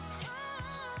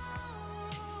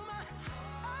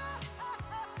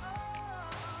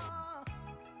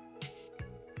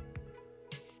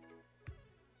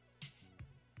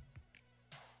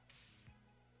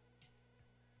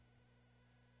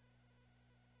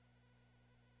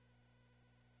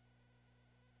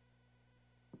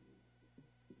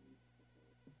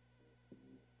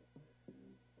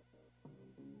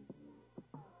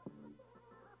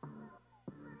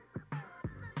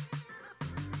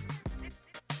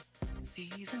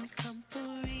Seasons come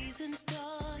for reasons,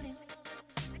 darling.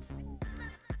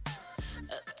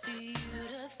 Up to you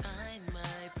to find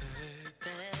my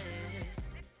purpose.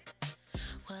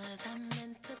 Was I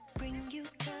meant to bring you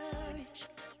courage?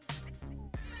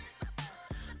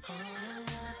 On a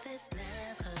love that's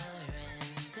never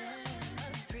ending.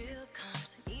 A thrill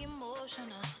comes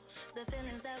emotional. The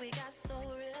feelings that we got so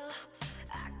real.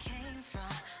 I came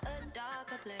from a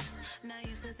darker place. Not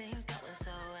used to things going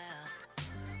so well.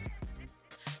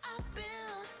 I've been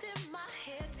lost in my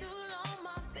head too long,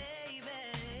 my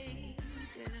baby.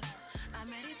 Yeah. I'm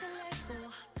ready to let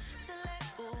go, to let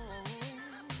go.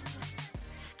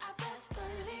 I best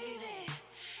believe it.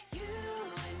 You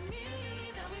and me,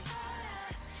 though it's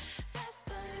hard. Best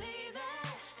believe it.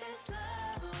 This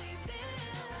love we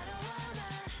feel, I don't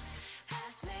wanna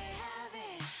past may have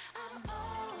it. I'm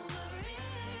over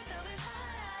it, though it's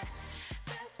hard.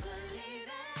 Best believe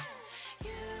it.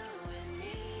 You and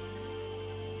me.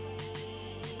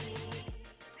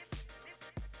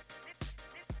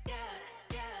 Yeah,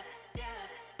 yeah,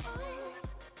 yeah. Ooh.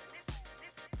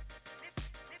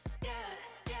 Yeah,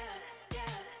 yeah,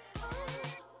 yeah. Ooh.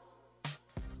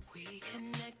 We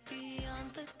connect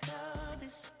beyond the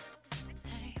covers,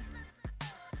 hey,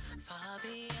 far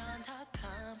beyond our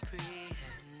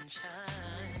comprehension.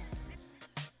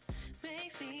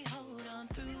 Makes me hold on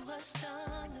through a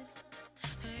stumbling.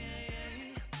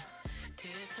 Hey,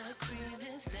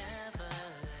 disagreements never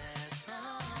last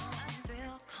long. I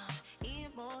feel calm,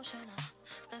 emotional.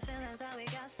 The feelings that we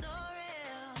got so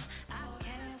real. I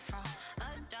came from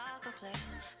a darker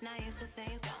place. Not used to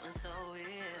things going so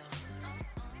real.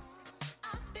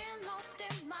 I've been lost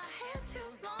in my head too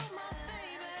long, my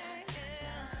baby.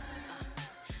 Yeah.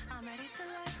 I'm ready to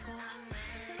let go,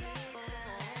 to let go.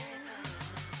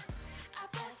 I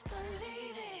best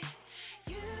believe it.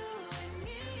 You and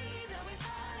me, though it's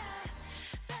hard.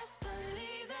 Best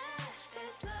believe it.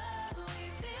 This love we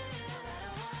feel, I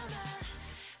don't wanna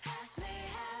past may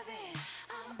have it.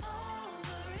 I'm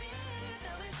over it,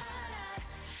 though it's hard.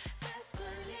 Best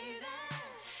believe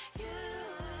it. You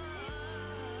and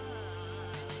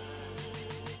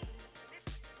me.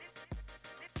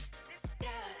 Yeah,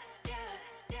 yeah,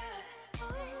 yeah.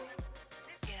 Ooh.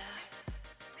 Yeah,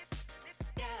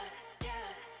 Yeah, yeah,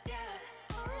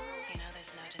 yeah. Ooh. you know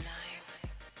there's no denying.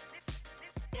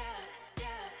 Yeah,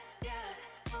 yeah,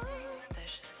 yeah. Ooh.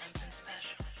 There's just something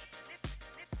special.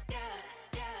 Yeah,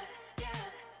 yeah,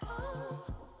 yeah. Ooh.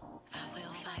 I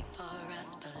will fight for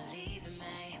us, believe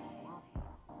me.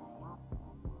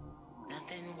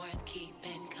 Nothing worth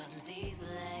keeping comes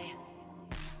easily.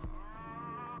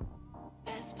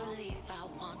 Best believe I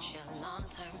want you long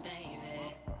term,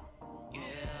 baby.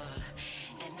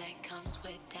 Yeah, and that comes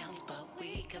with downs, but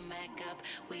we can back up,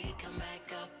 we can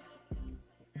back up.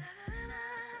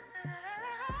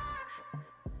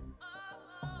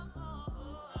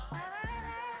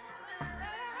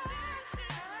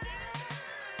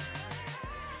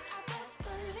 I best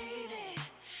believe it.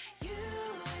 You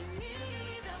and me,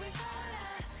 though it's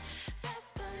hard.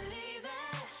 Best believe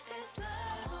it. This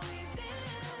love we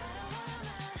feel, I don't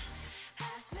wanna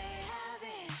past may have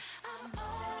it. I'm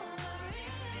over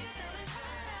it, though it's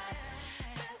hard.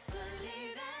 Best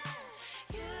believe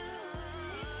it. You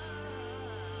and me.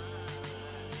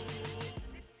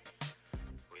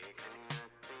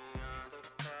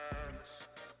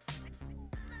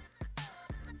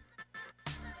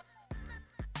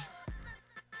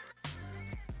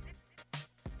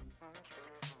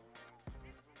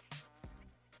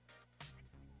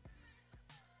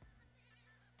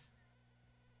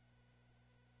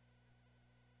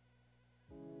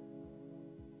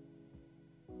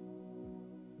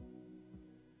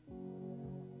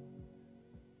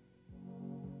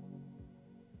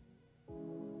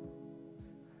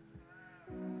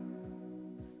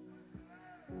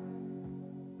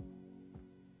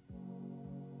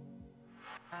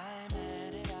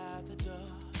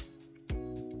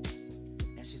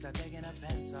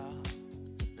 dance off.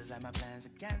 Looks like my plans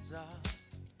are canceled.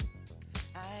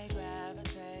 I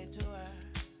gravitate to her,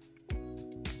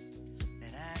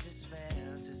 and I just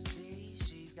fail to see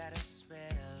she's got a spell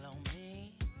on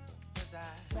me. Cause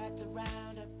I wrapped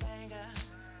around her finger,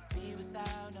 be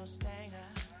without no stinger,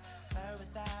 her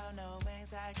without no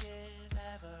wings, I give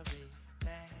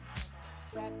everything.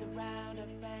 Wrapped around her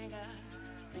finger,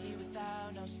 be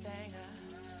without no stinger,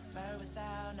 her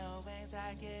without no wings,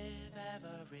 I give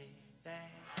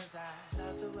everything. Cause I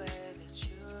love the way that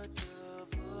you do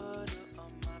voodoo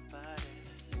on my body.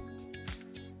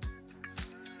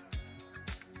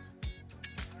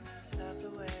 Love the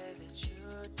way that you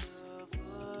do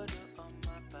voodoo on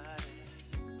my body.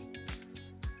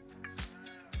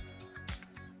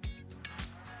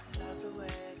 Love the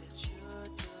way that you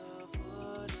do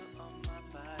voodoo on my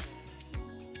body.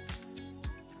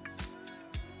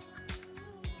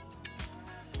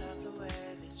 Love the way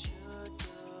that you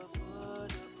do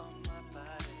voodoo on my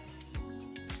body.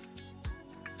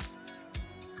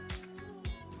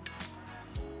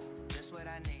 Just what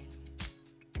I need.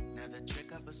 Another trick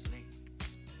up her sleeve.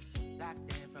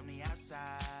 Locked in from the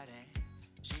outside and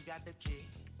she got the key.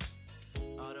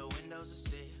 All the windows are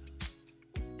sealed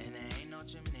and there ain't no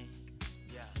chimney.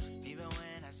 Yeah, even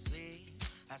when I sleep,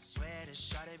 I swear this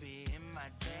shawty be in my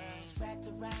dreams. Wrapped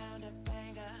around her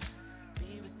finger,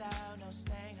 be without no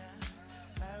stinger,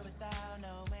 her without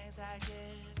no wings, I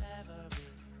give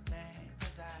everything.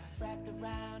 Cause I wrapped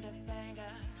around her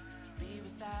finger, be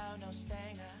without no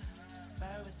stinger,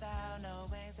 her without no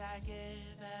wings, I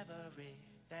give everything.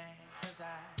 Cause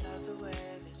I love the way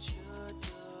that you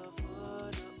do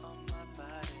voodoo on my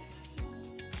body.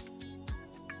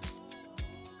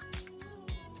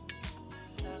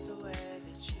 Love the way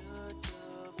that you do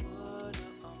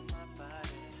voodoo on my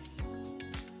body.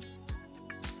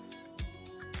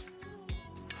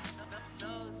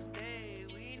 No stay,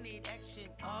 we need action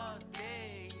all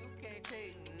day. You can't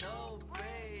take no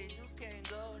break, you can't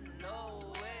go no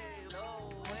way, no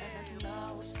way.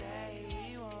 No stay,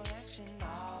 we want action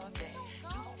all day.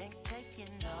 You ain't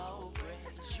taking no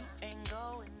breaks, you ain't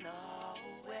going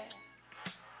nowhere.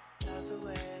 Love the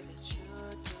way that you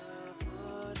do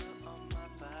voodoo on my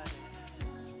body.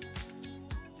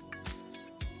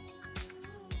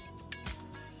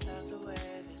 Love the way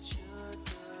that you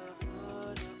do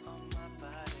voodoo on my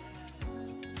body.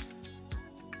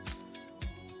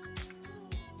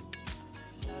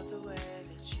 Love the way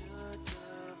that you do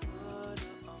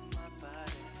voodoo on my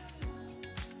body.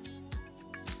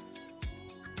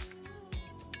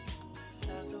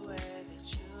 Love the way that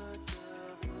you do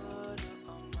voodoo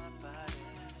on my body.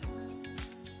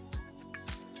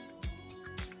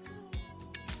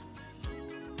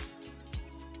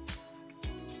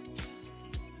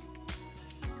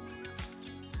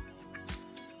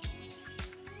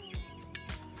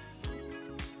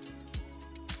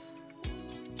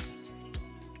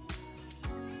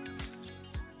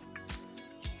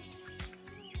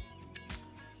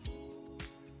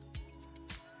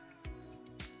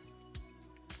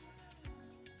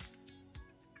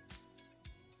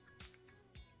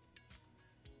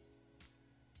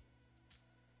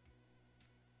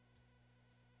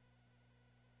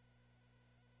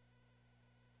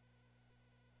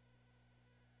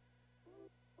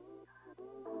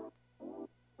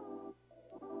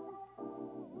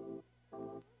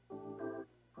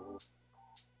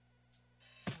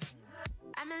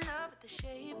 I'm in love with the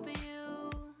shape of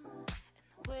you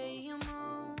and the way you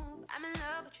move. I'm in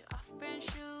love with your off-brand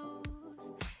shoes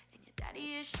and your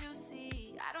daddy issues.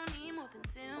 See, I don't need more than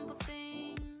simple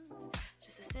things,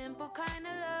 just a simple kind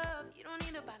of love. You don't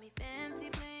need to buy me fancy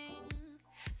bling.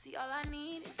 See, all I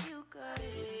need is you, good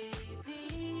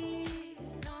baby.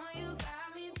 Know you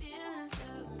got me feeling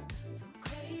so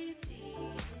crazy.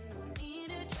 No need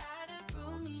to try to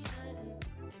prove me nothing.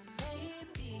 And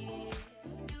maybe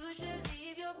you should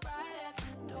leave your pride at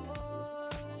the door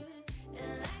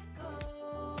and let go.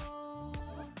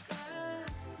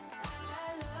 'Cause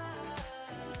I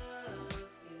love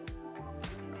you.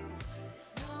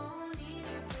 There's no need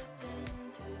to pretend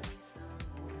to be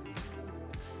someone new.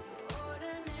 Your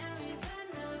ordinary's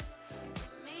enough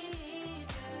for me.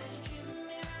 Just treat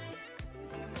me right,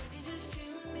 baby, just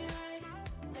treat me right,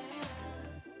 yeah.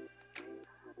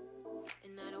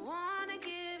 And I don't wanna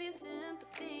give you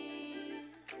sympathy.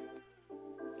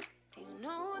 Do you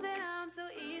know that I'm so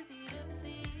easy to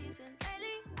please? And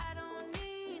lately I don't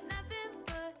need nothing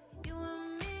but you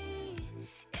and me.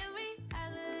 In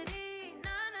reality,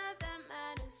 none of that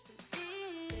matters to me.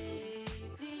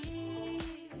 Baby,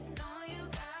 know you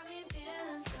got me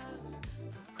feeling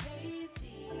so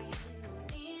crazy. No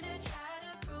need to try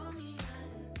to prove me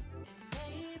nothing. And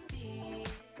maybe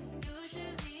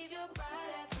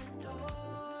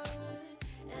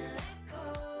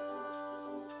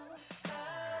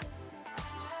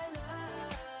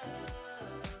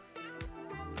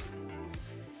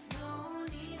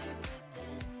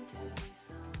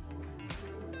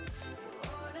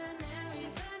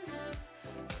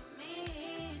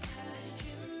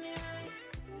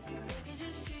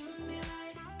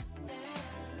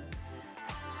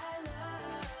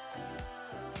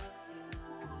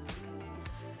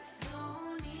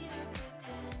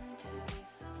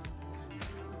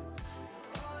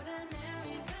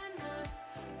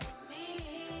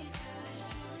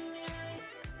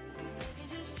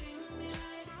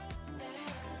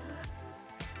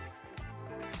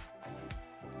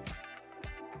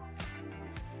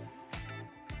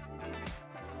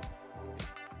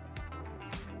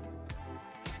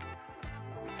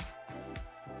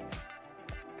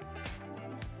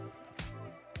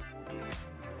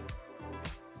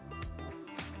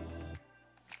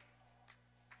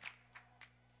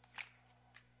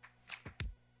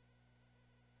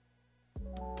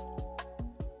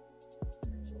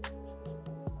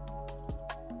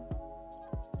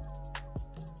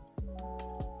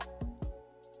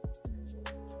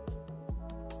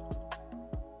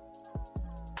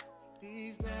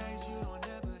days you don't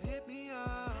ever hit me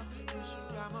up. Wish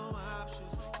you got more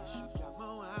options. Wish you got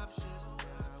more options.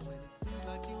 Now when it seems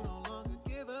like you no longer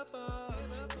give up.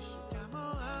 Wish you got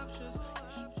more options.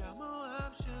 Wish you got more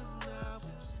options. Now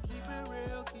we just keep it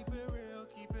real, keep it real,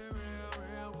 keep it real,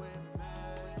 real with me.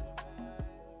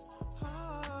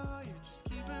 Oh, you just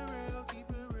keep it real, keep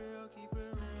it real, keep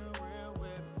it real, real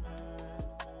with me.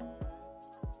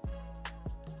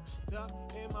 Stuck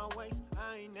in my waist,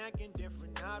 I ain't acting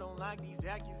different. I don't like these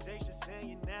accusations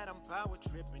saying that I'm power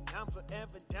tripping. I'm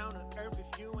forever down to earth.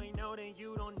 If you ain't know, then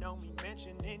you don't know me.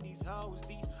 Mentioning these hoes,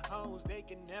 they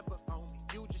can never own me.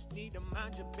 You just need to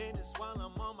mind your business while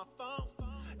I'm on my phone.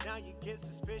 Now you get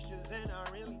suspicious and I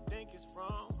really think it's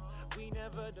wrong. We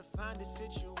never defined the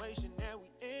situation that we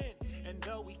in. And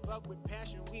though we fuck with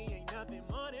passion, we ain't nothing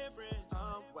more than friends.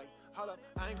 Wait, hold up,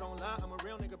 I ain't gon' lie, I'm a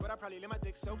real nigga, but I probably let my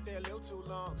dick soak there a little too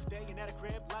long. Staying at a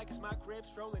crib like it's my crib,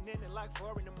 strolling in at like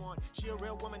 4 in the morning. She a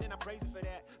real woman and I praise her for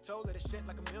that. Told her the shit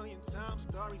like a million times.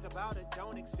 Stories about her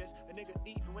don't exist. A nigga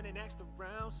even when it asked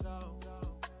around, so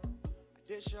I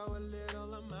did show a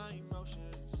little of my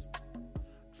emotions.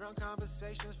 Drunk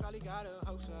conversations probably got a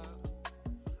host up.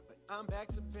 But I'm back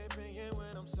to pimping in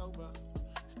when I'm sober.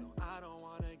 Still, I don't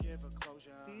wanna give a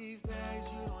closure. These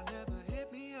days, you don't ever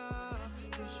hit me up.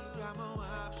 Wish you got more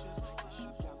options. Wish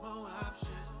you got more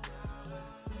options. Now when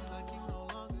it seems like you no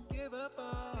longer give up.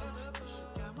 Wish you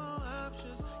got more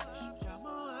options. Wish you got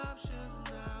more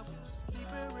options. Now we just keep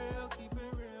it real, keep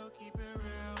it real, keep it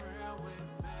real, real with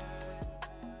me.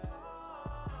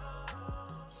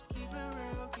 Just keep it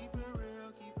real, keep it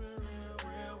real, keep it real,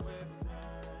 real with me.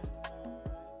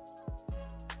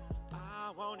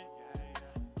 I want it.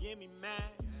 Give me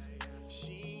mad,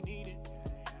 she need it.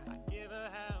 I give her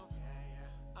hell.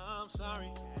 I'm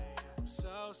sorry, I'm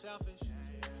so selfish.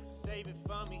 Save it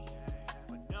for me,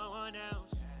 for no one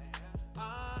else.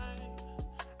 I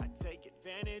take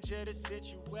advantage of the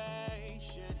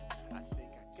situation. I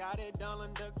think I got it all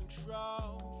under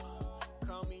control.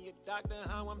 Call me a doctor,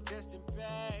 how I'm testing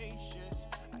patience.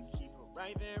 I keep her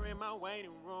right there in my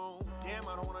waiting room. Damn,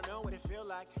 I don't wanna know what it feel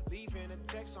like leaving a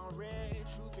text on red.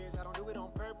 Truth is, I don't do it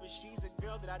on purpose. She's a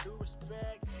girl that I do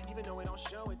respect, even though it don't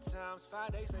show at times.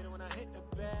 5 days later when I hit the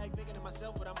bag, thinking to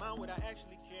myself, would I mind, would I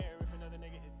actually care if another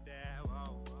nigga hit that?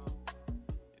 Whoa, whoa.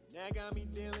 And that got me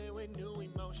dealing with new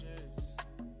emotions.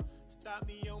 Stop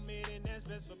the omitting, that's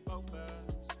best for both of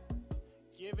us.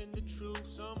 Giving the truth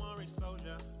some more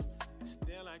exposure. And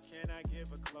still I cannot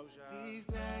give a closure. These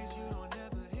days you don't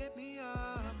ever hit me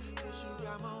up. Wish you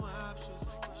got more options.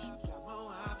 Wish you got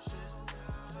more options.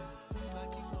 Now it seems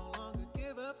like you no longer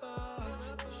give up.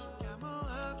 Wish you got more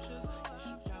options. Wish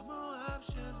you got more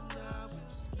options. Now we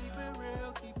just keep it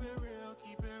real, keep it real,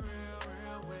 keep it real,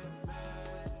 real with me.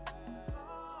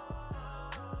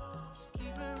 Just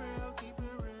keep it real, keep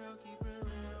it real, keep it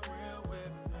real, real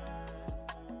with me.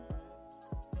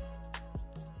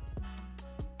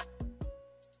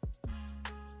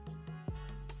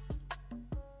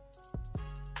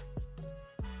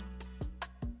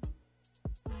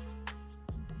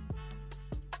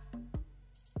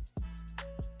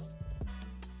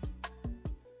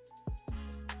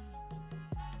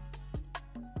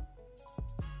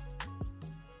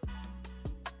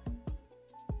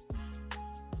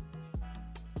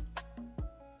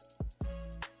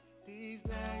 These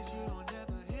days you don't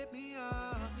ever hit me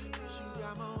up. Wish you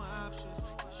got more options.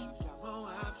 Wish you got more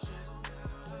options. Now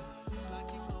when it seems like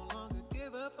you no longer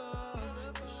give up.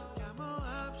 Wish you got more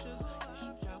options. Wish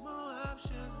you got more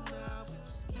options. Now we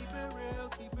just keep it real,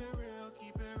 keep it real,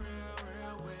 keep it real,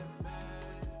 real with me.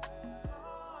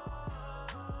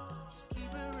 Just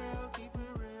keep it real, keep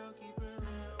it real, keep it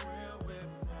real, real with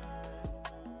me.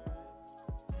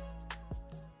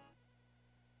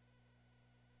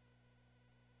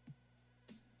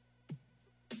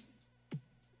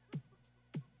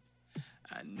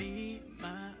 I need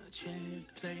my check,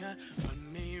 player. Run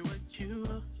me what you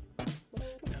owe.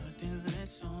 Nothing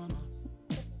less or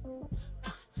more.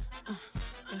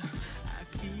 I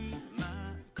keep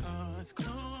my cards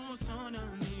close, on I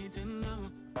need to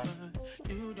know, but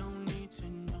you don't need to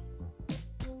know.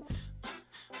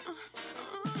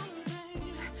 Babe,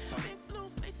 big blue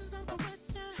faces I'm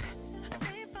caressing.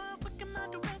 They fall quick in my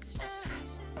direction.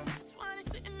 That's why they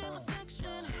sitting in my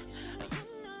section. You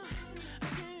know,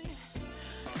 yeah.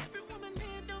 Every woman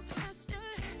here don't finesse it.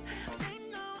 They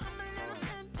know I'm a little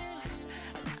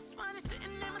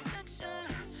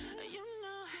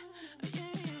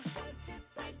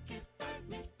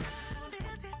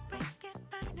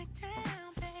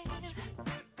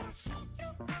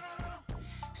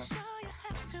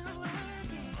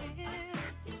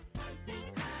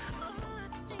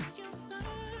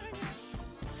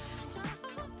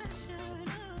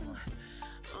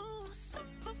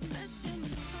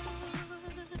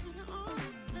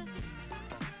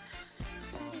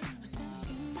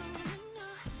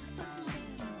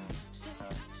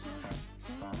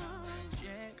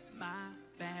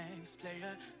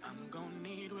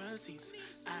cease.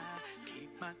 I keep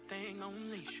my thing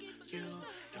on leash. You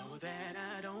know that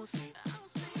I don't sleep.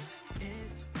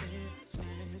 It's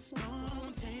business,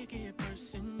 don't take it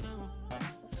personal.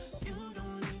 You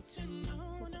don't need to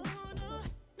know, no.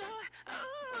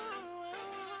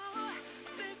 Oh,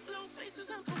 big blue faces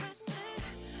I'm caressing.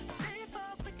 They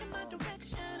fall quick in my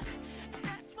direction.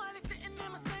 That's why they sitting in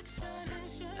my section.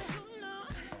 You know,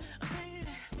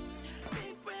 baby,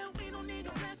 big brown, we don't need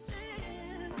a blessing.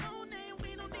 No name,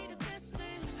 we don't need a guest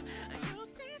list. You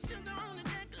see sugar on the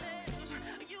necklace.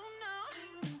 You know,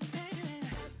 baby,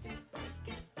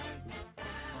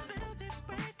 build it,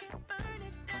 break it, burn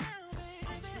it down,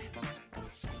 baby.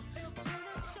 Gonna show you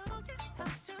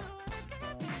how to work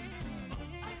it,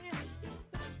 baby.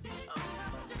 Oh, I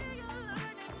see you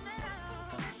learning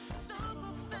now. So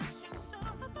professional, so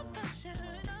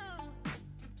professional.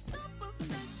 So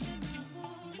professional.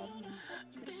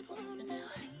 Baby, want it now.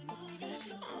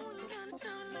 Oh, you gotta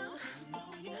tell me now.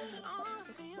 Oh, I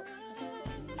see you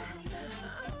learning. I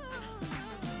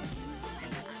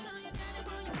know you got it,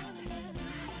 boy, you want it now.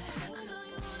 I know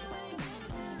you want it, boy, you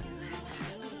want it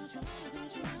now. Don't you want it,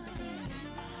 don't you want it?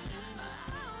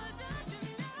 Oh, don't you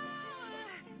know?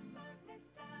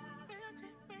 Build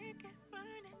it, break it,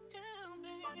 burn it down,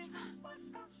 baby. Oh, you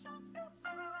gotta tell me now.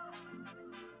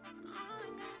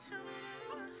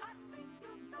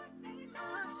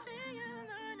 Oh, I see you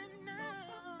learning now.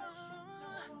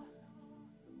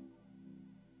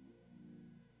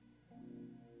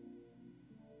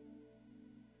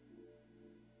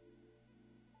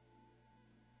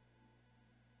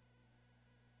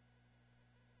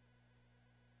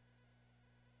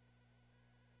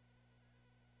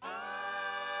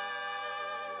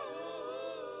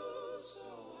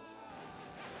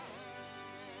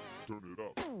 Turn it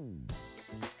up.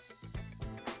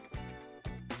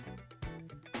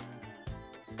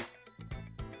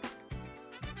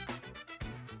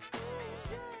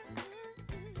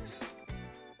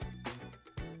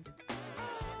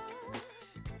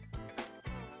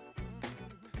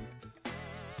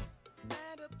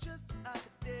 Man up just the other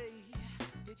day.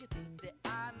 Did you think that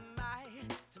I might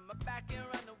turn my back and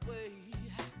run away?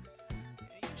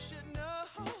 You should know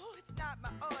it's not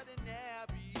my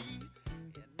ordinary,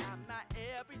 and I'm not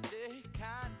everyday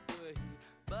kind of way.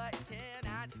 But can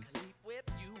I take a leap with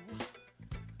you?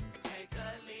 Take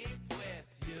a leap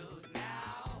with you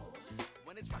now.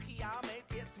 When it's rocky, I'll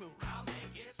make it smooth. I'll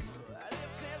make it smooth.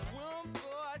 If there's room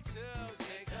for two,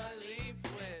 take a leap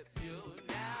with you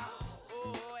now.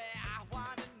 Oh, yeah, I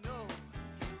wanna know,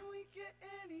 can we get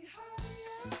any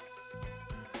higher?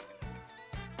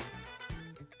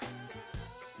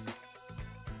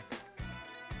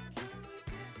 Can we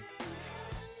get any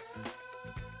higher?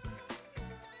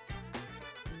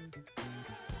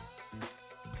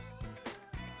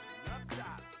 Up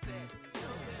top, say,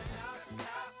 you've been up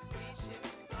top, reaching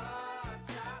up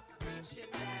top,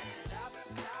 reaching that up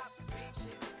top,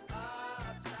 reaching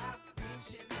up top,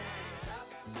 reaching that up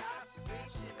top,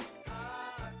 reaching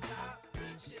up top,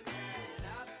 reaching that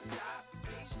up top,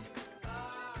 reaching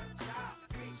up top,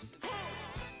 reaching.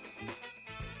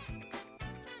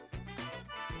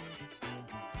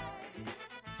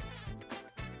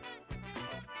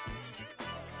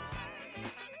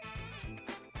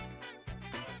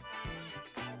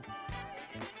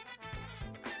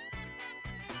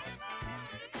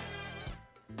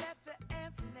 Left the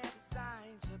internet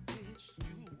designs a bitch,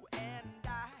 you and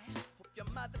I. Hope your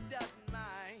mother doesn't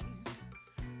mind.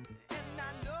 And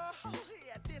I know,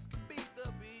 yeah, this could be the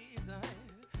reason.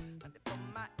 And for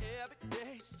my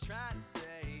everyday's trying to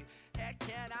say, hey,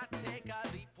 can I take a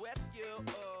leap with you?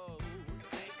 Oh,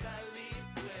 take a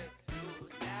leap with you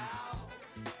now.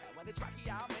 And when it's rocky,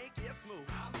 I'll make it smooth.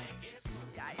 I'll make it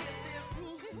smooth. Yeah, if there's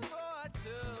room for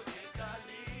two, take a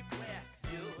leap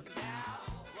with you now.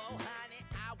 Well, honey,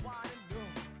 I wanna know,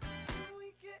 can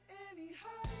we get any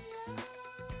higher?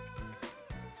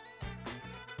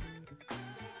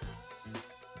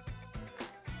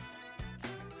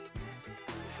 Can we get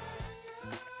any higher?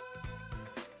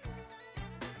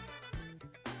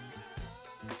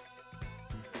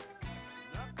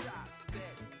 Up top,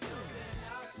 say, you've been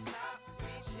up top,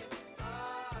 reaching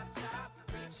up top,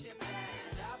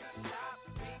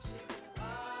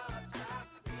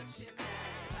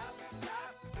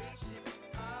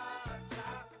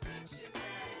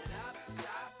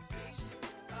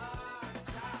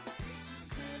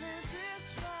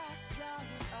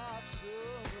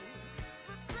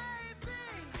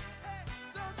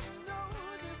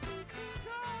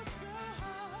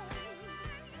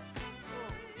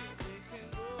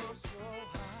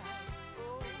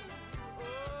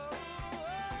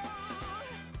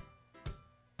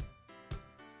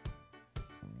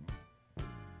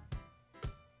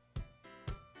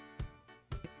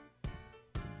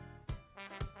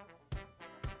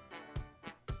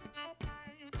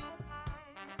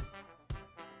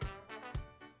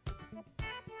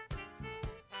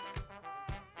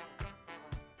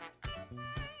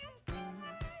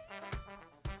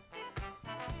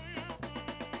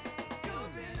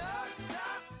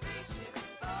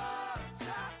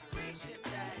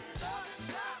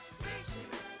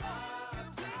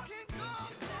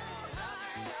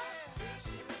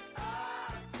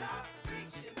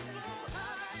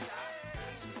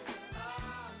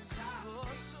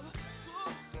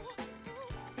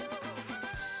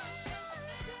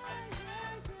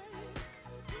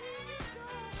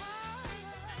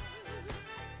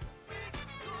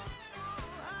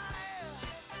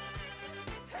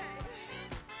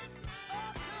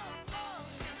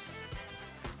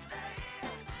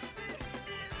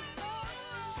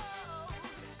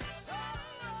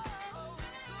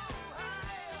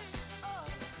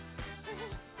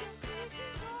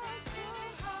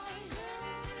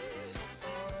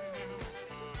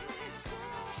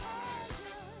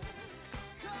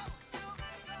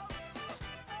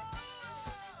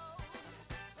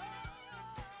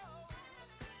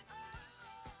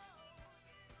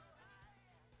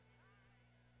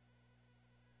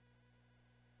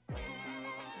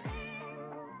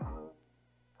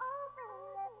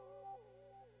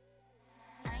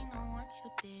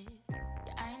 you did.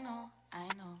 Yeah, I know.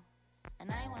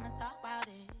 And I wanna talk about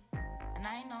it. And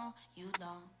I know you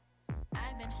don't.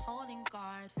 I've been holding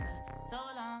guard for so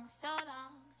long.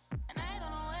 And I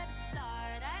don't know where to start.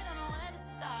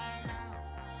 Now.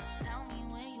 Tell me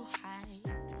where you hide.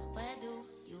 Where do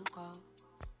you go?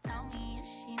 Tell me, is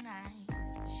she nice?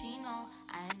 Does she know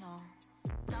I know?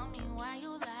 Tell me why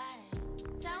you lie.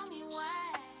 Tell me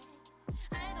why.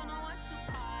 I don't know what you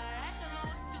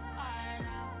are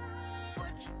now.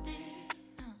 What you did.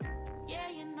 Yeah,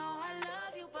 you know I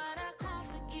love you, but I can't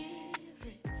forgive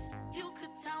it. You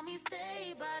could tell me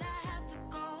stay, but I have to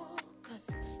go. 'Cause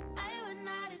I would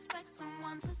not expect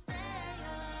someone to stay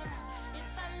around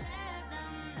if I let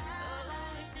them down.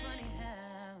 Oh, it's funny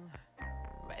how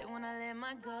right when I let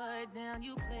my guard down,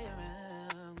 you play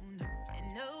around. And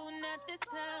no, not this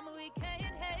time, we can't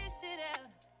hash it out.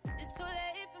 It's too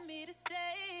late for me to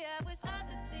stay. I wish all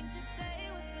the things you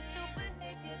say was what your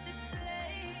behavior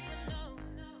displayed. But no,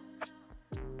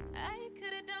 I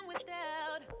could've done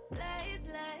without lies.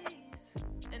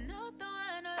 And although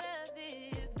I know love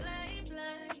is blind.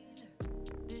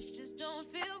 This just don't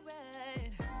feel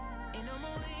right. Ain't no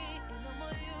more we, ain't no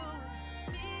more you,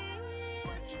 me.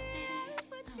 What you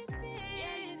did.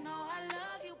 Yeah, you know I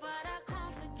love you, but I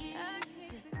can't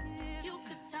forgive. You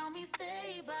could tell me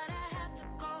stay, but I have to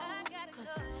go.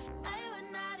 'Cause I would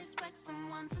not expect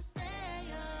someone to stay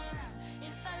around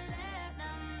if I let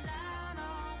them down.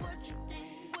 Oh, what you did.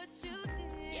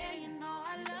 Yeah, you know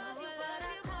I love you, but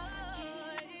I can't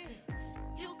forgive.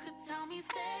 You could tell me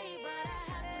stay, but I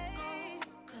have to go.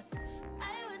 'Cause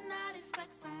I would not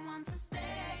expect someone to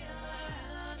stay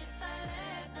around if I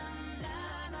let them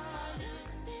down. Oh, you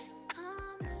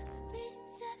become the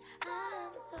reason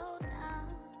I'm so down.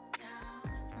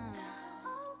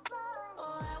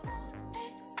 Oh, I won't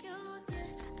excuse you.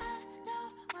 I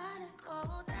don't wanna go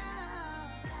down.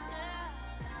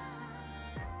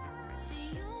 Do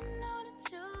you know that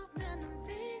you've been the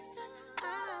reason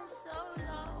I'm so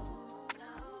low?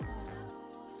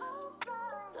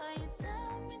 So you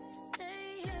tell me to stay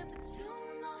here, but you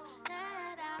know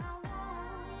that I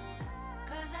won't.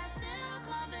 'Cause I still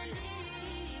can't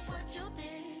believe what you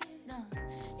did. No.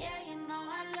 Yeah, you know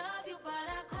I love you, but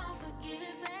I can't forgive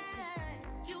it.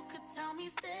 You could tell me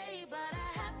stay, but I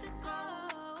have to go.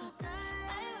 'Cause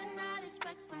I would not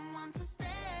expect someone to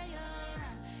stay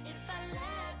around if I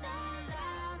let them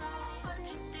down. Oh, what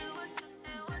you do.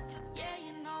 Yeah,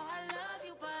 you know I love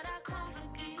you, but I can't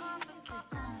forgive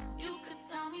it. You could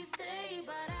tell me stay,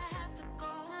 but I have to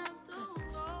go. 'Cause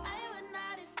I would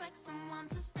not expect someone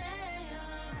to stay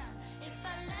around if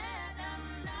I let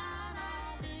them down.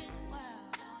 Oh, well,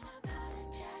 don't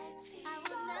apologize. I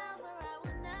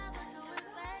would never do it,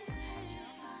 baby.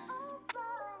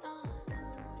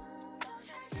 Don't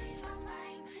try to change my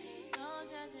mind, please. Don't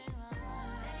try to change my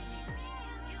mind. Baby, me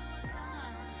and you are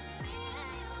done.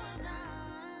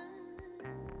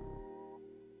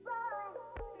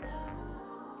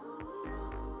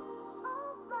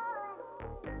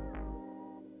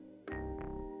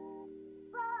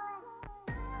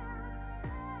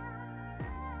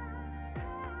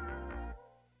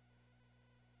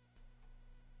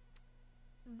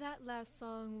 That last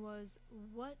song was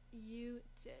What You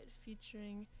Did,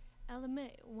 featuring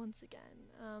LMA once again.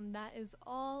 That is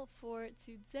all for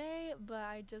today, but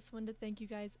I just wanted to thank you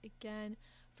guys again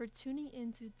for tuning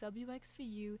into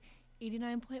WXVU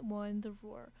 89.1 The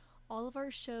Roar. All of our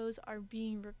shows are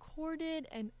being recorded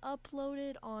and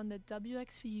uploaded on the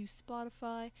WXVU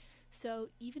Spotify, so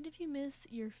even if you miss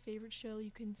your favorite show,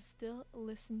 you can still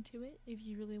listen to it if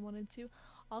you really wanted to.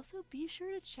 Also, be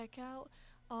sure to check out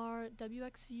our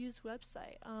WXVU's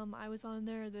website. I was on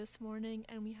there this morning,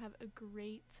 and we have a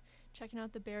great, checking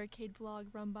out the Barricade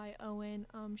blog run by Owen.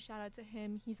 Shout out to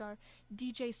him. He's our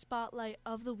DJ Spotlight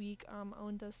of the week.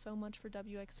 Owen does so much for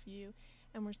WXVU,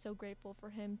 and we're so grateful for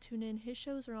him. Tune in. His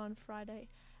shows are on Friday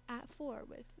at 4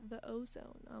 with The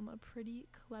Ozone. A pretty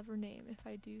clever name, if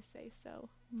I do say so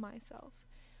myself.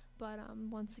 But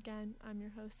once again, I'm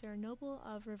your host, Sarah Noble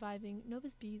of Reviving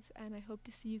Nova's Beats, and I hope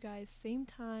to see you guys same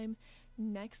time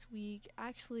next week,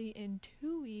 actually in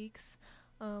 2 weeks,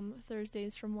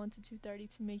 Thursdays from 1 to 2:30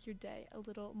 to make your day a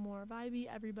little more vibey.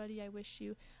 Everybody, I wish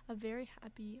you a very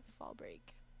happy fall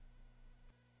break.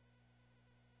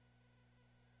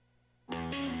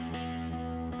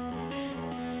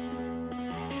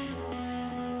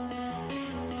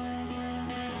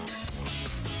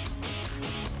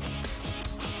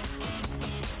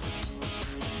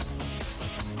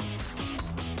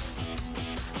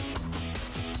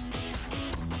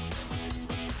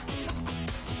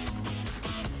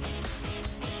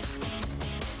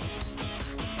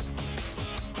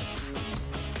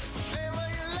 Hey,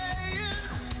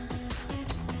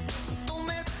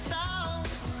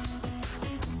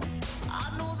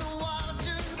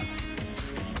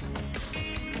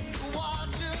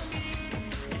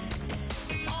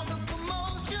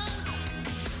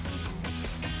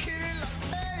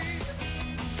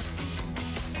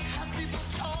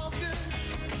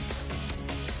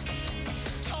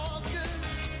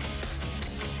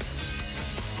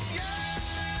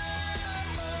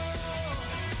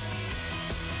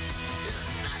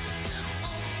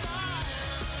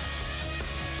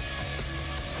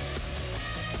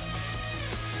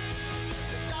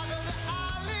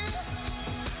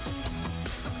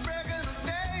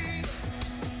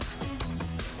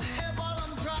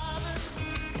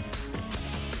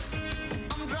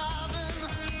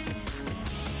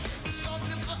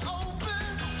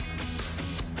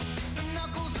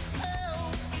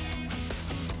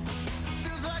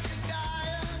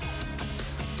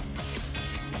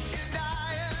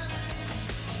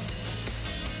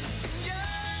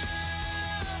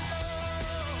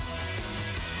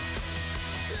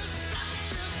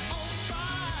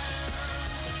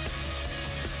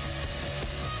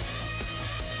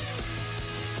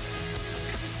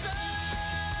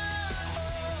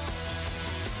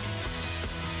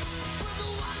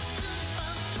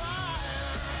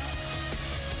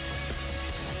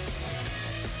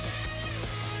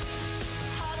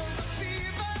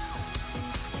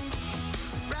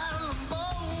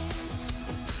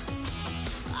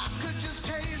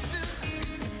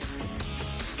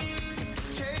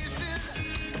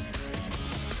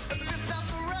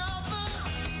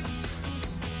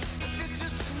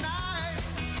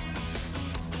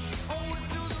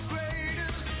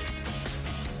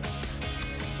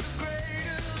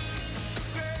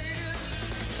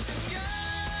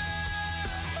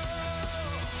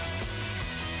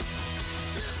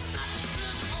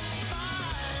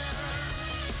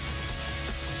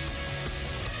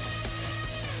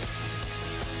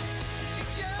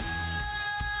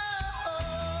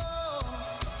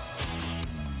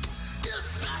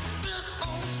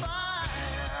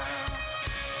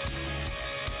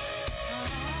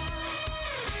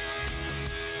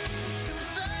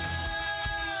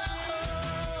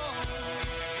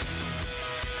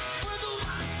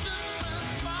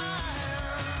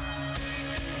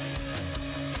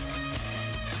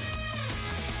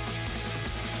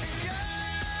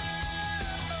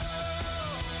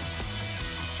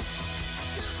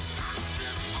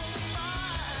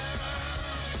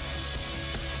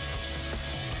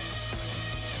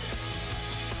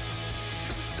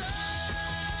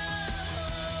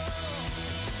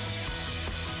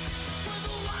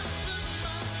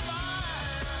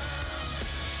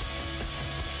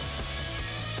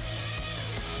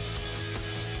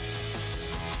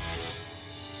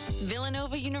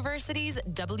 Villanova University's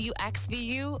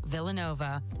WXVU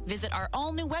Villanova. Visit our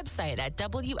all-new website at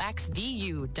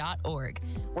wxvu.org.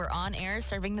 We're on air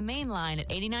serving the main line at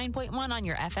 89.1 on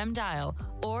your FM dial,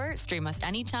 or stream us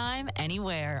anytime,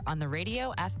 anywhere on the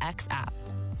Radio FX app.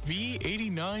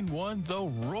 V89.1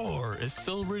 The Roar is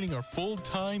celebrating our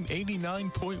full-time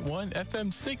 89.1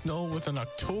 FM signal with an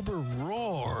October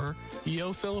Roar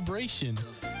EO celebration.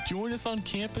 Join us on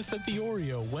campus at the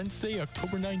Oreo Wednesday,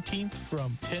 October 19th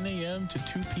from 10 a.m. to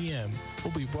 2 p.m.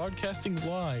 We'll be broadcasting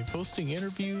live, hosting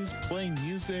interviews, playing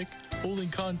music, holding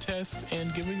contests,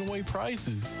 and giving away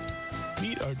prizes.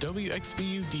 Meet our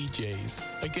WXVU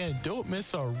DJs. Again, don't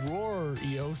miss our Roar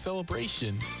EO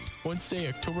celebration. Wednesday,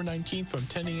 October 19th from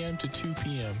 10 a.m. to 2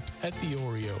 p.m. at the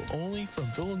Oreo, only from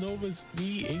Villanova's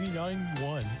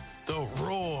V89.1 The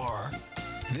Roar.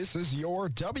 This is your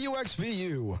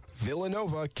WXVU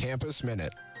Villanova Campus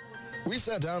Minute. We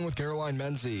sat down with Caroline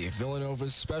Menzie,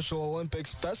 Villanova's Special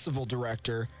Olympics Festival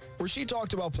Director, where she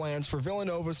talked about plans for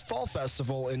Villanova's Fall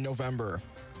Festival in November.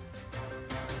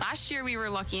 Last year, we were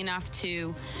lucky enough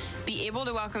to be able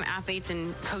to welcome athletes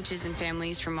and coaches and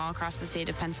families from all across the state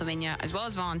of Pennsylvania, as well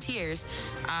as volunteers,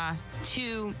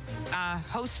 to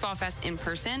host Fall Fest in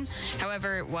person.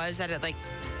 However, it was at a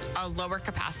lower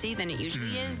capacity than it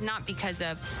usually is, not because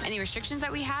of any restrictions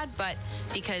that we had, but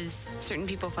because certain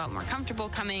people felt more comfortable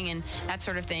coming and that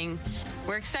sort of thing.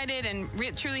 We're excited and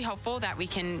truly hopeful that we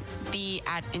can be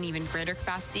at an even greater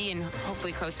capacity and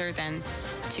hopefully closer than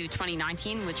to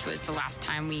 2019, which was the last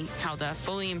time we held a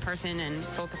fully in-person and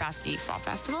full capacity Fall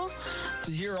Festival.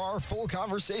 To hear our full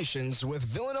conversations with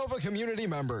Villanova community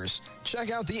members, check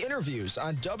out the interviews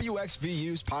on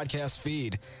WXVU's podcast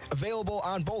feed, available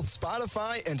on both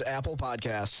Spotify and Apple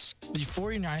Podcasts. The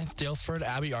 49th Dalesford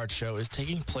Abbey Art Show is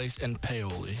taking place in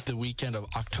Paoli the weekend of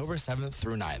October 7th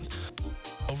through 9th.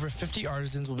 Over 50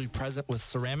 artisans will be present with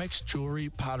ceramics, jewelry,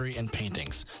 pottery, and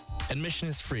paintings. Admission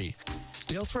is free.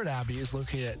 Dalesford Abbey is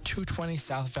located at 220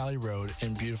 South Valley Road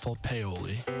in beautiful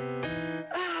Paoli.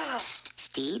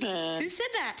 Steven. Who said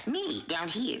that? Me, down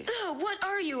here. Ugh, what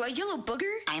are you, a yellow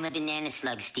booger? I'm a banana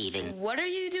slug, Steven. What are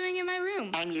you doing in my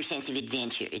room? I'm your sense of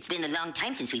adventure. It's been a long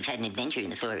time since we've had an adventure in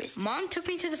the forest. Mom took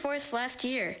me to the forest last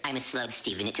year. I'm a slug,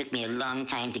 Steven. It took me a long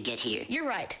time to get here. You're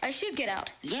right. I should get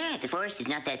out. Yeah, the forest is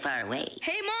not that far away.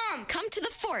 Hey, Mom! Come to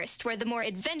the forest where the more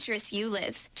adventurous you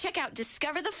lives. Check out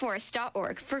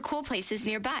discovertheforest.org for cool places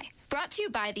nearby. Brought to you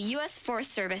by the U.S.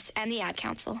 Forest Service and the Ad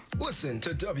Council. Listen to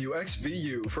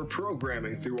WXVU for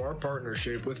programming through our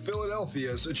partnership with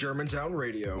Philadelphia's Germantown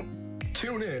Radio.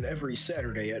 Tune in every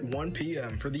Saturday at 1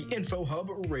 p.m. for the Info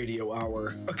Hub Radio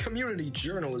Hour, a community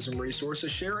journalism resource to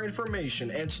share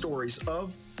information and stories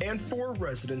of and for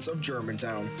residents of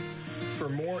Germantown. For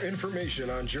more information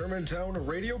on Germantown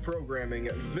radio programming,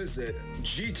 visit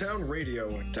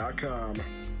gtownradio.com.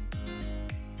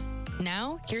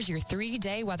 Now, here's your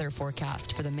 3-day weather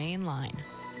forecast for the main line.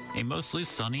 A mostly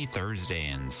sunny Thursday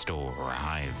in store, a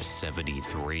high of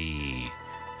 73.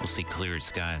 We'll see clear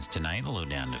skies tonight, a low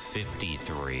down to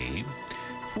 53.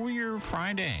 For your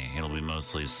Friday, it'll be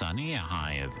mostly sunny, a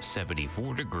high of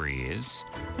 74 degrees.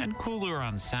 And cooler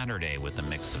on Saturday with a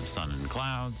mix of sun and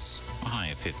clouds, a high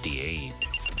of 58.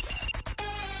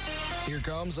 Here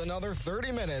comes another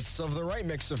 30 minutes of the right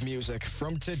mix of music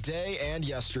from today and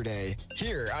yesterday.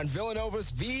 Here on Villanova's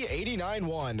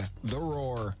V89.1, The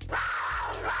Roar.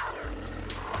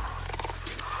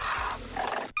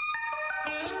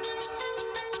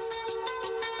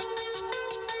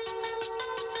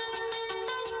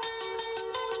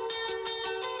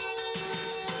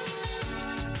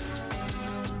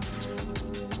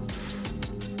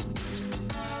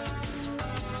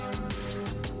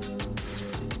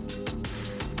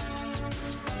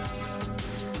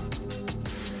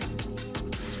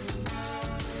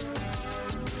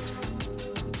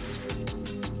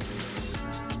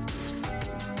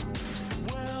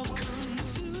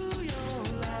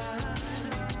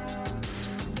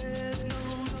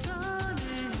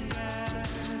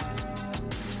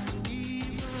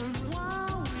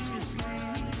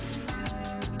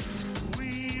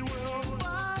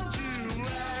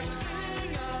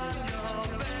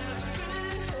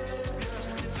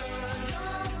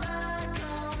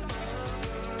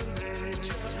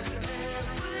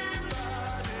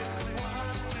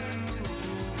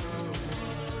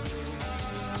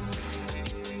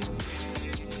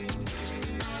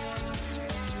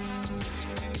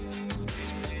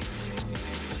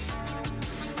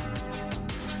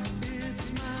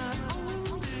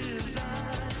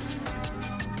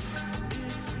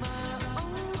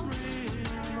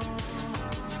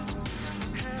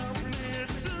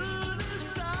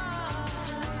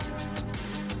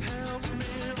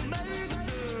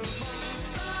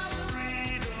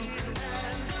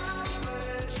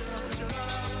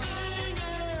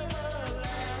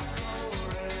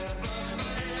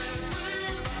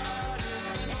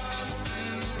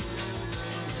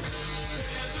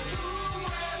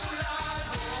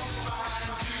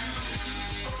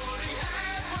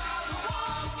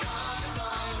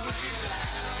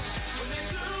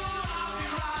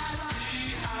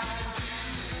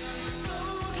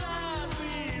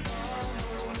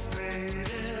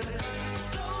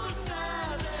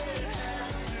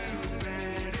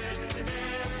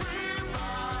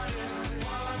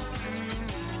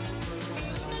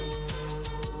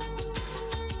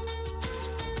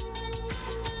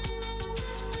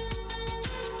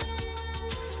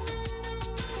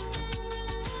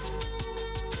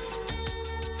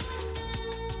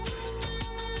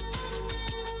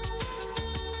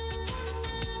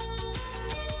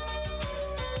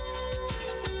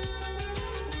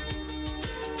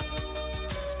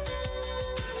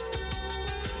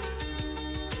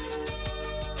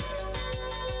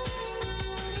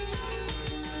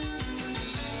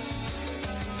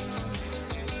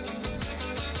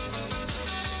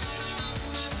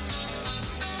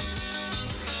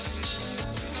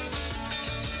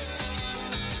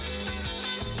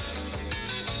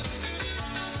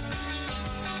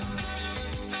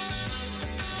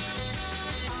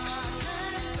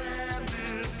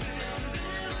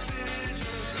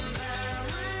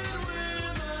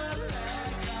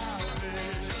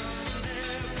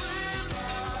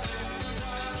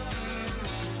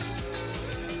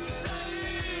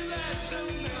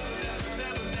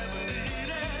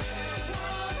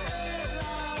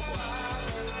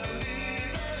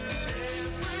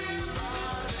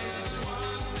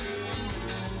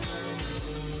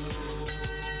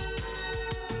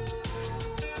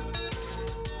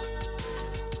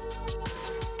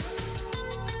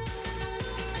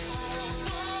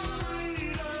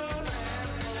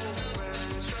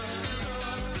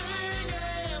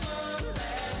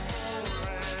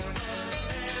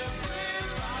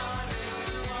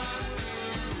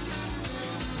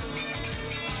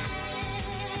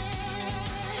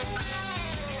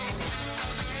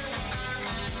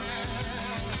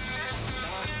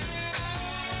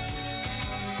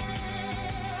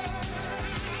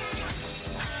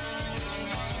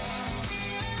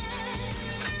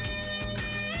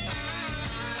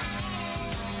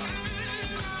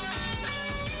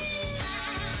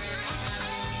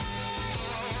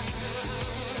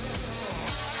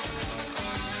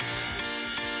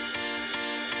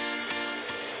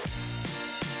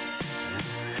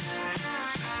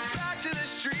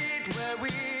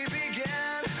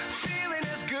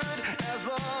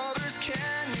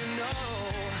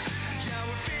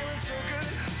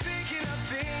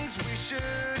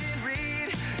 shouldn't